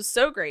influence was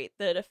so great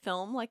that a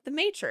film like The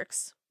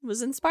Matrix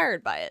was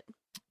inspired by it.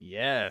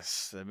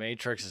 Yes, The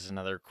Matrix is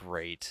another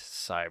great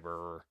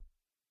cyber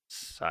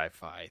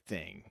sci-fi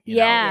thing.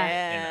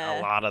 Yeah. And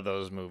a lot of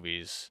those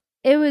movies.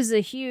 It was a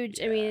huge,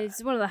 I mean, Yeah.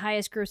 it's one of the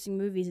highest grossing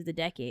movies of the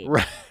decade.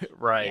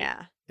 Right.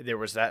 Yeah. There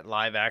was that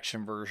live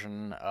action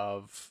version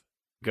of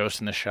Ghost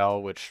in the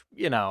Shell, which,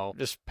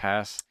 just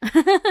pass.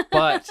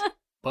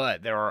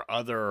 But there are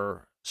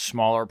other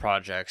smaller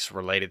projects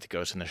related to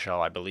Ghost in the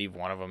Shell. I believe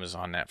one of them is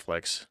on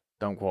Netflix.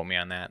 Don't quote me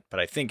on that, but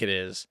I think it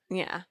is.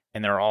 Yeah.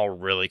 And they're all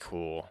really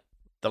cool.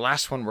 The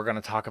last one we're going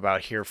to talk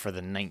about here for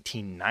the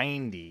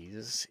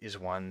 1990s is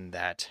one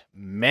that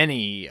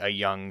many a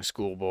young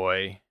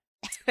schoolboy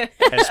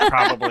has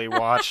probably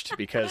watched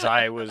because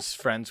I was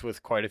friends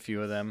with quite a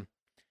few of them.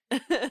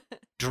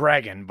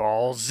 Dragon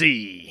Ball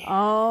Z.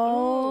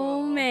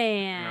 Oh, Ooh.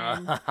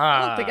 man.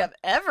 I don't think I've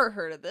ever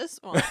heard of this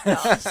one. No,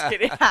 I'm just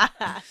kidding.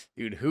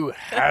 Dude, who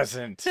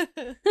hasn't?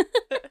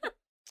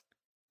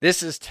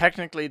 This is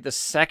technically the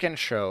second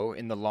show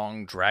in the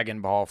long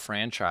Dragon Ball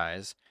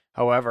franchise.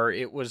 However,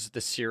 it was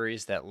the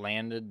series that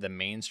landed the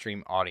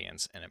mainstream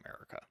audience in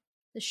America.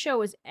 The show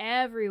was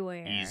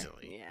everywhere.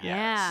 Easily.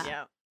 Yeah.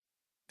 Yeah.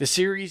 The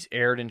series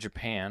aired in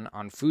Japan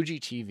on Fuji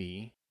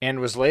TV and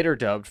was later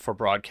dubbed for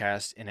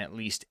broadcast in at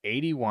least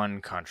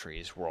 81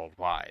 countries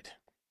worldwide.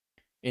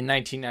 In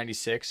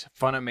 1996,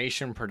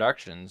 Funimation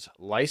Productions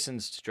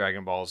licensed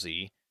Dragon Ball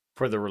Z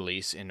for the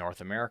release in North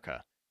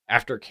America,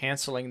 after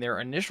canceling their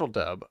initial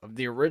dub of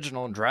the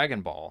original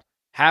Dragon Ball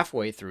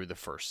halfway through the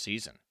first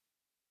season.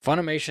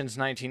 Funimation's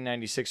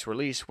 1996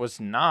 release was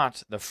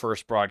not the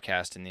first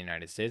broadcast in the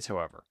United States,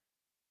 however,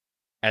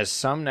 as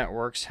some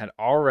networks had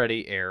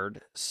already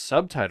aired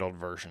subtitled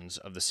versions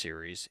of the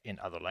series in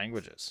other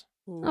languages.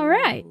 All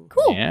right,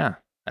 cool. Yeah,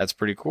 that's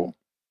pretty cool.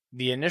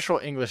 The initial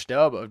English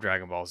dub of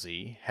Dragon Ball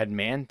Z had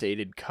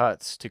mandated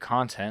cuts to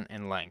content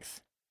and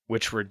length,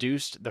 which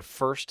reduced the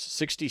first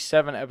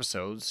 67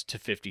 episodes to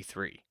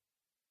 53.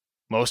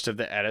 Most of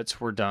the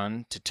edits were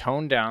done to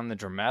tone down the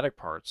dramatic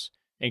parts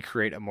and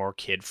create a more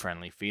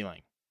kid-friendly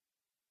feeling.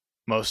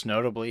 Most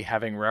notably,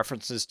 having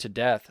references to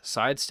death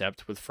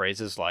sidestepped with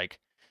phrases like,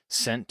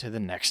 "sent to the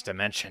next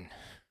dimension."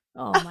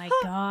 Oh my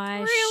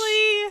gosh.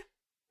 Really?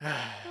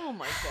 Oh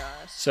my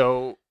gosh.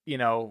 So,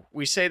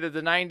 we say that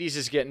the 90s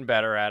is getting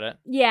better at it.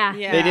 Yeah.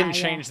 Yeah. They didn't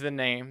change the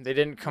name. They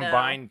didn't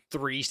combine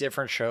 3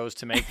 different shows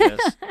to make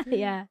this.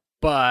 Yeah.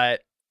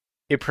 But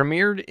it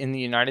premiered in the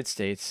United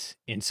States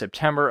in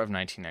September of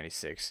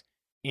 1996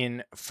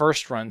 in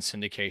first-run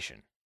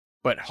syndication,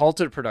 but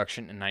halted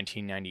production in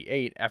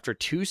 1998 after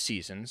 2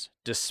 seasons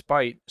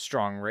despite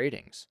strong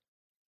ratings.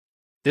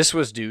 This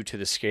was due to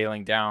the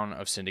scaling down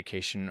of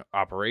syndication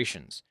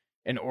operations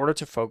in order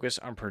to focus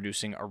on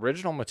producing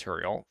original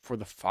material for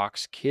the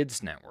Fox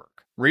Kids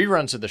network.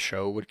 Reruns of the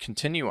show would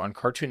continue on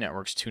Cartoon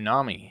Network's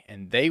Toonami,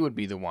 and they would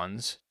be the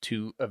ones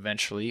to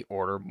eventually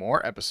order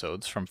more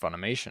episodes from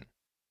Funimation.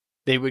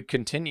 They would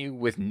continue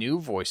with new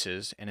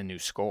voices and a new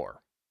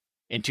score.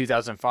 In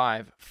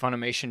 2005,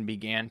 Funimation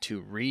began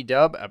to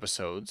redub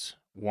episodes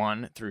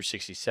 1 through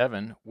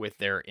 67 with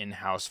their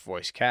in-house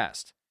voice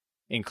cast,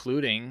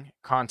 including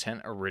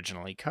content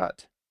originally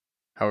cut.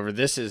 However,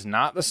 this is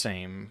not the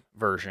same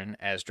version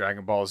as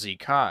Dragon Ball Z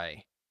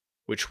Kai,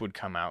 which would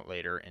come out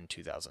later in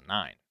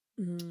 2009.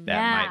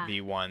 That might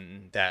be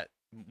one that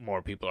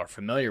more people are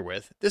familiar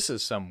with. This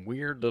is some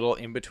weird little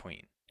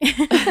in-between.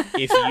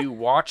 If you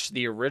watch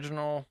the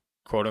original,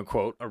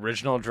 quote-unquote,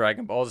 original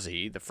Dragon Ball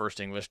Z, the first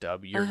English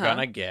dub, you're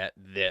gonna get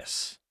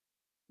this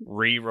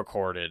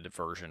re-recorded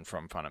version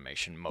from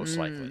Funimation, most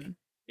likely.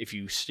 If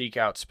you seek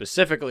out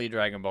specifically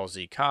Dragon Ball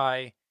Z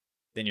Kai,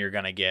 then you're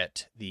gonna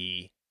get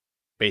the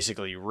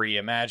basically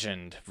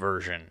reimagined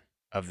version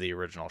of the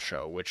original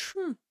show, which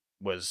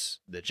was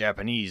the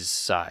Japanese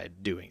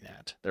side doing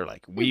that. They're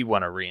like, we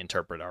want to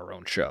reinterpret our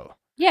own show.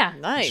 Yeah.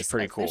 Nice. Which is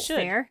pretty cool. That's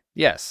fair.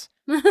 Yes.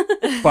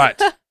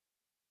 But,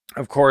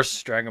 of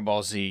course, Dragon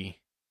Ball Z,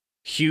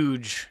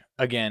 huge,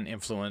 again,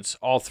 influence.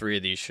 All 3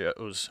 of these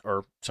shows,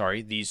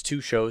 these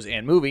 2 shows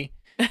and movie,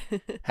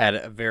 had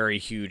a very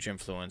huge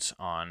influence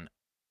on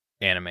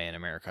anime in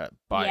America.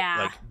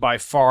 By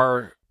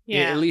far,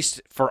 at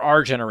least for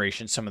our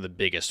generation, some of the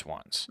biggest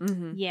ones.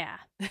 Yeah.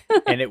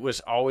 And it was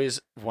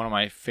always one of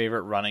my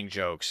favorite running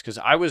jokes, because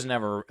I was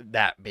never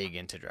that big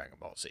into Dragon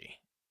Ball Z.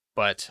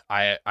 But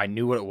I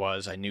knew what it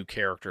was. I knew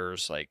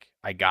characters.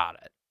 I got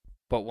it.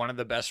 But one of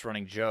the best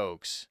running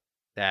jokes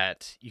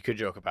that you could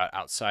joke about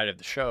outside of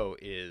the show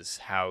is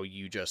how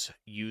you just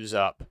use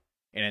up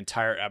an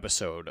entire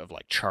episode of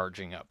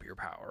charging up your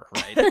power,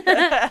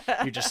 right?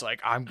 You're just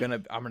like, I'm gonna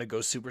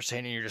go Super Saiyan,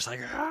 and you're just like,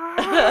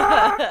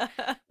 ah!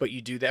 But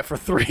you do that for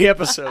 3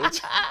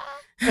 episodes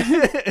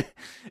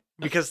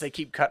because they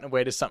keep cutting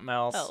away to something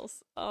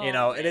else. Oh,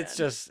 and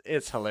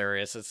it's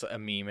hilarious. It's a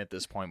meme at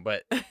this point,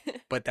 but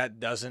that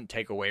doesn't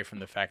take away from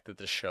the fact that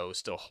the show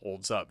still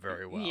holds up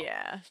very well.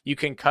 Yeah. You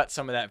can cut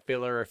some of that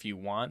filler if you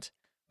want,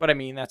 but I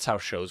mean, that's how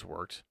shows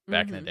worked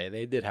back in the day.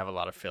 They did have a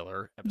lot of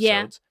filler episodes.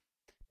 Yeah.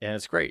 And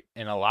it's great.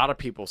 And a lot of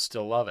people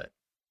still love it.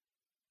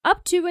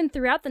 Up to and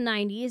throughout the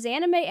 90s,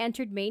 anime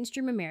entered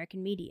mainstream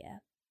American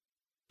media.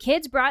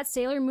 Kids brought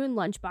Sailor Moon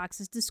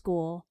lunchboxes to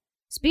school.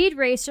 Speed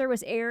Racer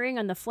was airing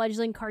on the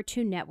fledgling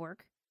Cartoon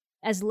Network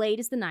as late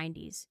as the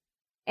 90s.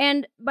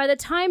 And by the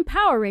time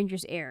Power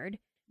Rangers aired,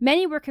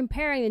 many were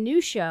comparing the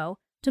new show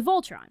to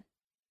Voltron.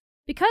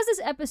 Because this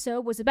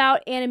episode was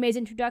about anime's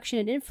introduction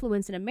and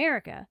influence in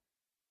America,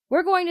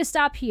 we're going to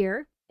stop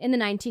here in the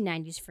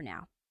 1990s for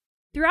now.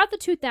 Throughout the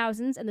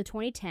 2000s and the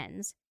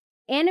 2010s,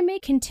 anime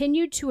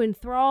continued to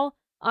enthrall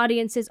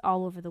audiences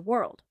all over the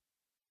world.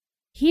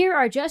 Here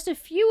are just a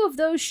few of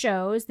those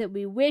shows that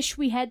we wish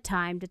we had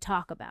time to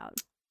talk about.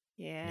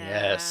 Yeah.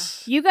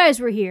 Yes. You guys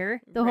were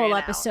here the whole Ran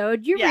out.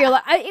 episode. You Yeah.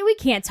 realize we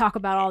can't talk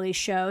about all these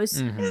shows.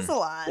 It's a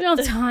lot. We don't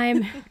have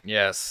time.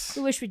 Yes.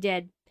 We wish we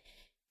did.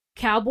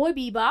 Cowboy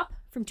Bebop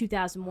from Oh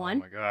 2001.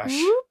 my gosh.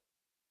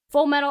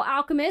 Full Metal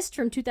Alchemist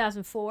from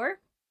 2004.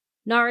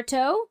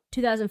 Naruto,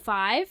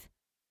 2005.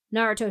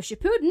 Naruto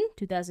Shippuden,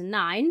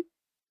 2009.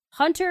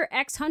 Hunter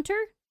x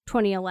Hunter,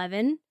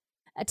 2011.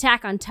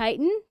 Attack on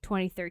Titan,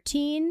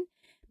 2013.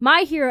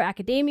 My Hero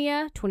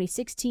Academia,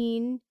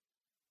 2016.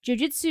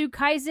 Jujutsu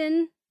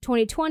Kaisen,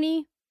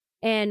 2020.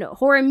 And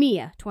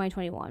Horimiya,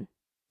 2021.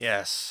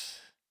 Yes.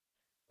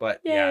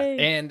 But Yay.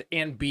 yeah,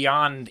 and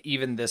beyond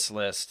even this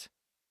list,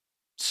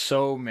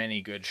 so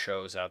many good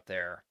shows out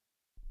there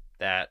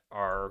that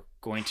are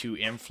going to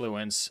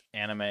influence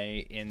anime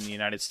in the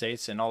United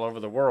States and all over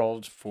the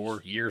world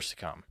for years to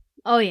come.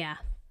 Oh, yeah.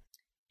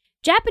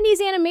 Japanese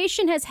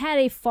animation has had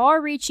a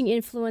far-reaching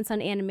influence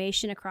on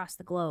animation across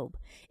the globe,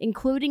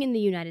 including in the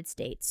United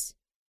States.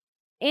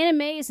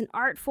 Anime is an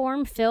art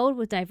form filled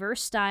with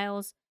diverse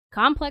styles,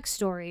 complex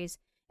stories,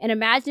 and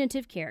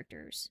imaginative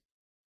characters.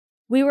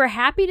 We were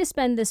happy to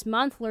spend this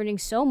month learning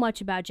so much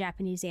about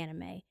Japanese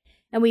anime,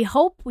 and we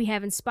hope we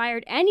have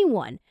inspired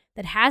anyone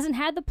that hasn't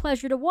had the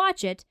pleasure to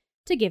watch it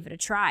to give it a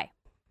try.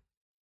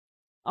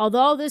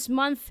 Although this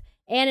month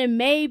anime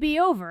may be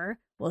over,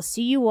 we'll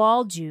see you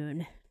all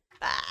June.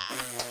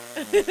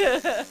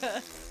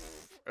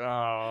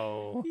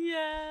 Oh,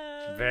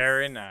 yes.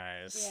 very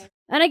nice.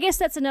 And I guess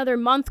that's another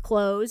month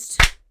closed.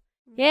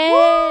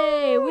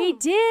 Yay! Woo! We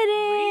did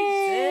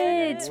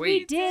it!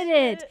 We did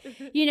it!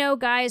 it. You know,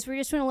 guys, we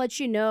just want to let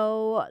you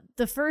know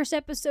the first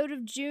episode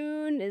of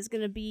June is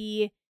going to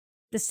be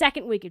the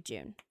second week of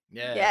June.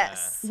 Yeah.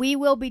 Yes. We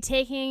will be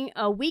taking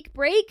a week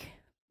break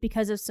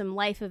because of some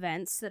life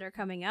events that are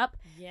coming up.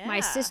 Yeah. My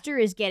sister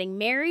is getting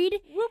married.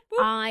 Whoop,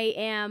 whoop. I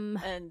am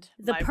And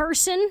the my-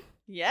 person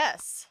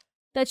Yes.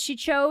 that she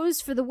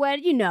chose for the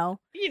wedding, you know.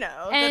 You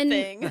know, And-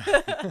 the thing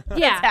Yeah.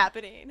 that's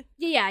happening.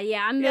 Yeah,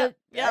 I'm Yep,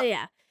 the yep.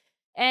 yeah.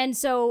 And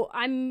so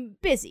I'm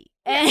busy.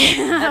 And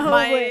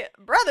my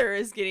brother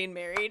is getting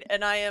married,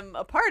 and I am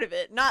a part of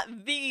it.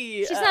 Not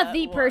the She's not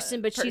the one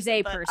person, but she's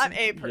a person. I'm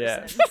a person.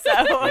 Yeah.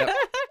 So Yep.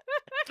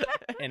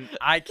 And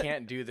I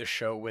can't do the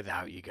show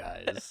without you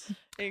guys.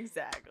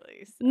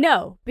 exactly. So-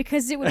 No,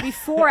 because it would be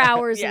 4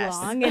 hours Yes.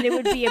 long, and it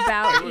would be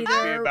about It would be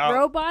either about-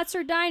 robots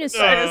or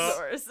dinosaurs.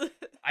 Dinosaurs.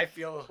 I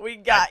feel We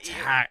got you.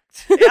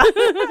 attacked.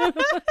 Yeah.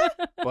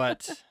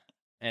 But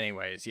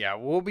anyways, yeah,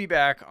 we'll be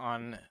back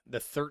on the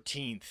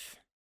 13th,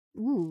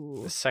 Ooh.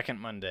 the second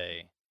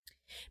Monday.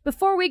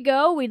 Before we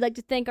go, we'd like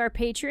to thank our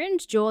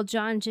patrons, Joel,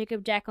 John,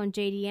 Jacob, Jacqueline,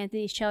 JD,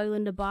 Anthony, Shelley,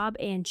 Linda, Bob,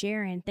 and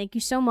Jaron. Thank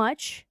you so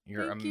much.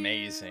 You're Thank you.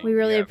 amazing. We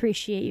really You have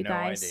appreciate you no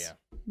guys. idea.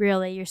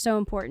 Really, you're so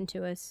important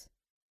to us.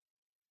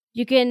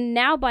 You can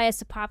now buy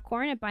us a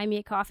popcorn at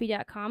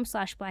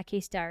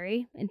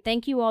buymeacoffee.com/blackcasediary. And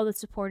thank you all that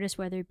support us,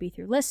 whether it be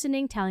through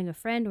listening, telling a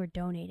friend, or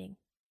donating.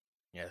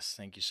 Yes,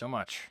 thank you so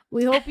much.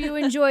 We hope you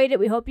enjoyed it.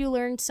 We hope you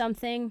learned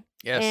something.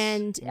 Yes,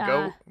 And,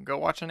 go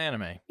watch an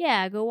anime.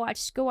 Yeah, go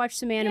watch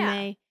some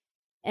anime.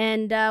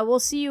 And we'll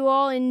see you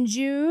all in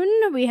June.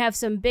 We have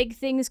some big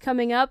things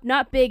coming up.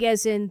 Not big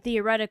as in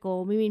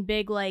theoretical. We mean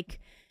big like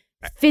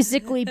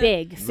physically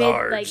big.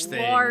 Large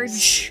things.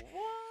 Large,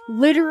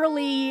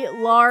 literally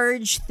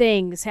large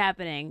things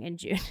happening in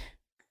June.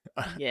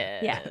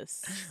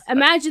 Yes.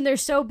 Imagine they're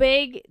so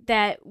big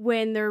that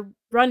when they're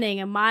running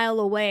a mile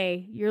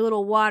away, your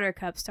little water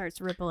cup starts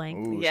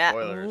rippling. Ooh, Yeah.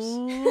 spoilers.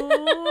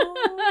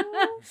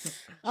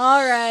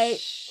 All right.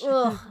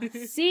 Ugh.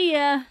 See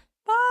ya.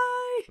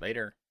 Bye.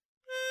 Later.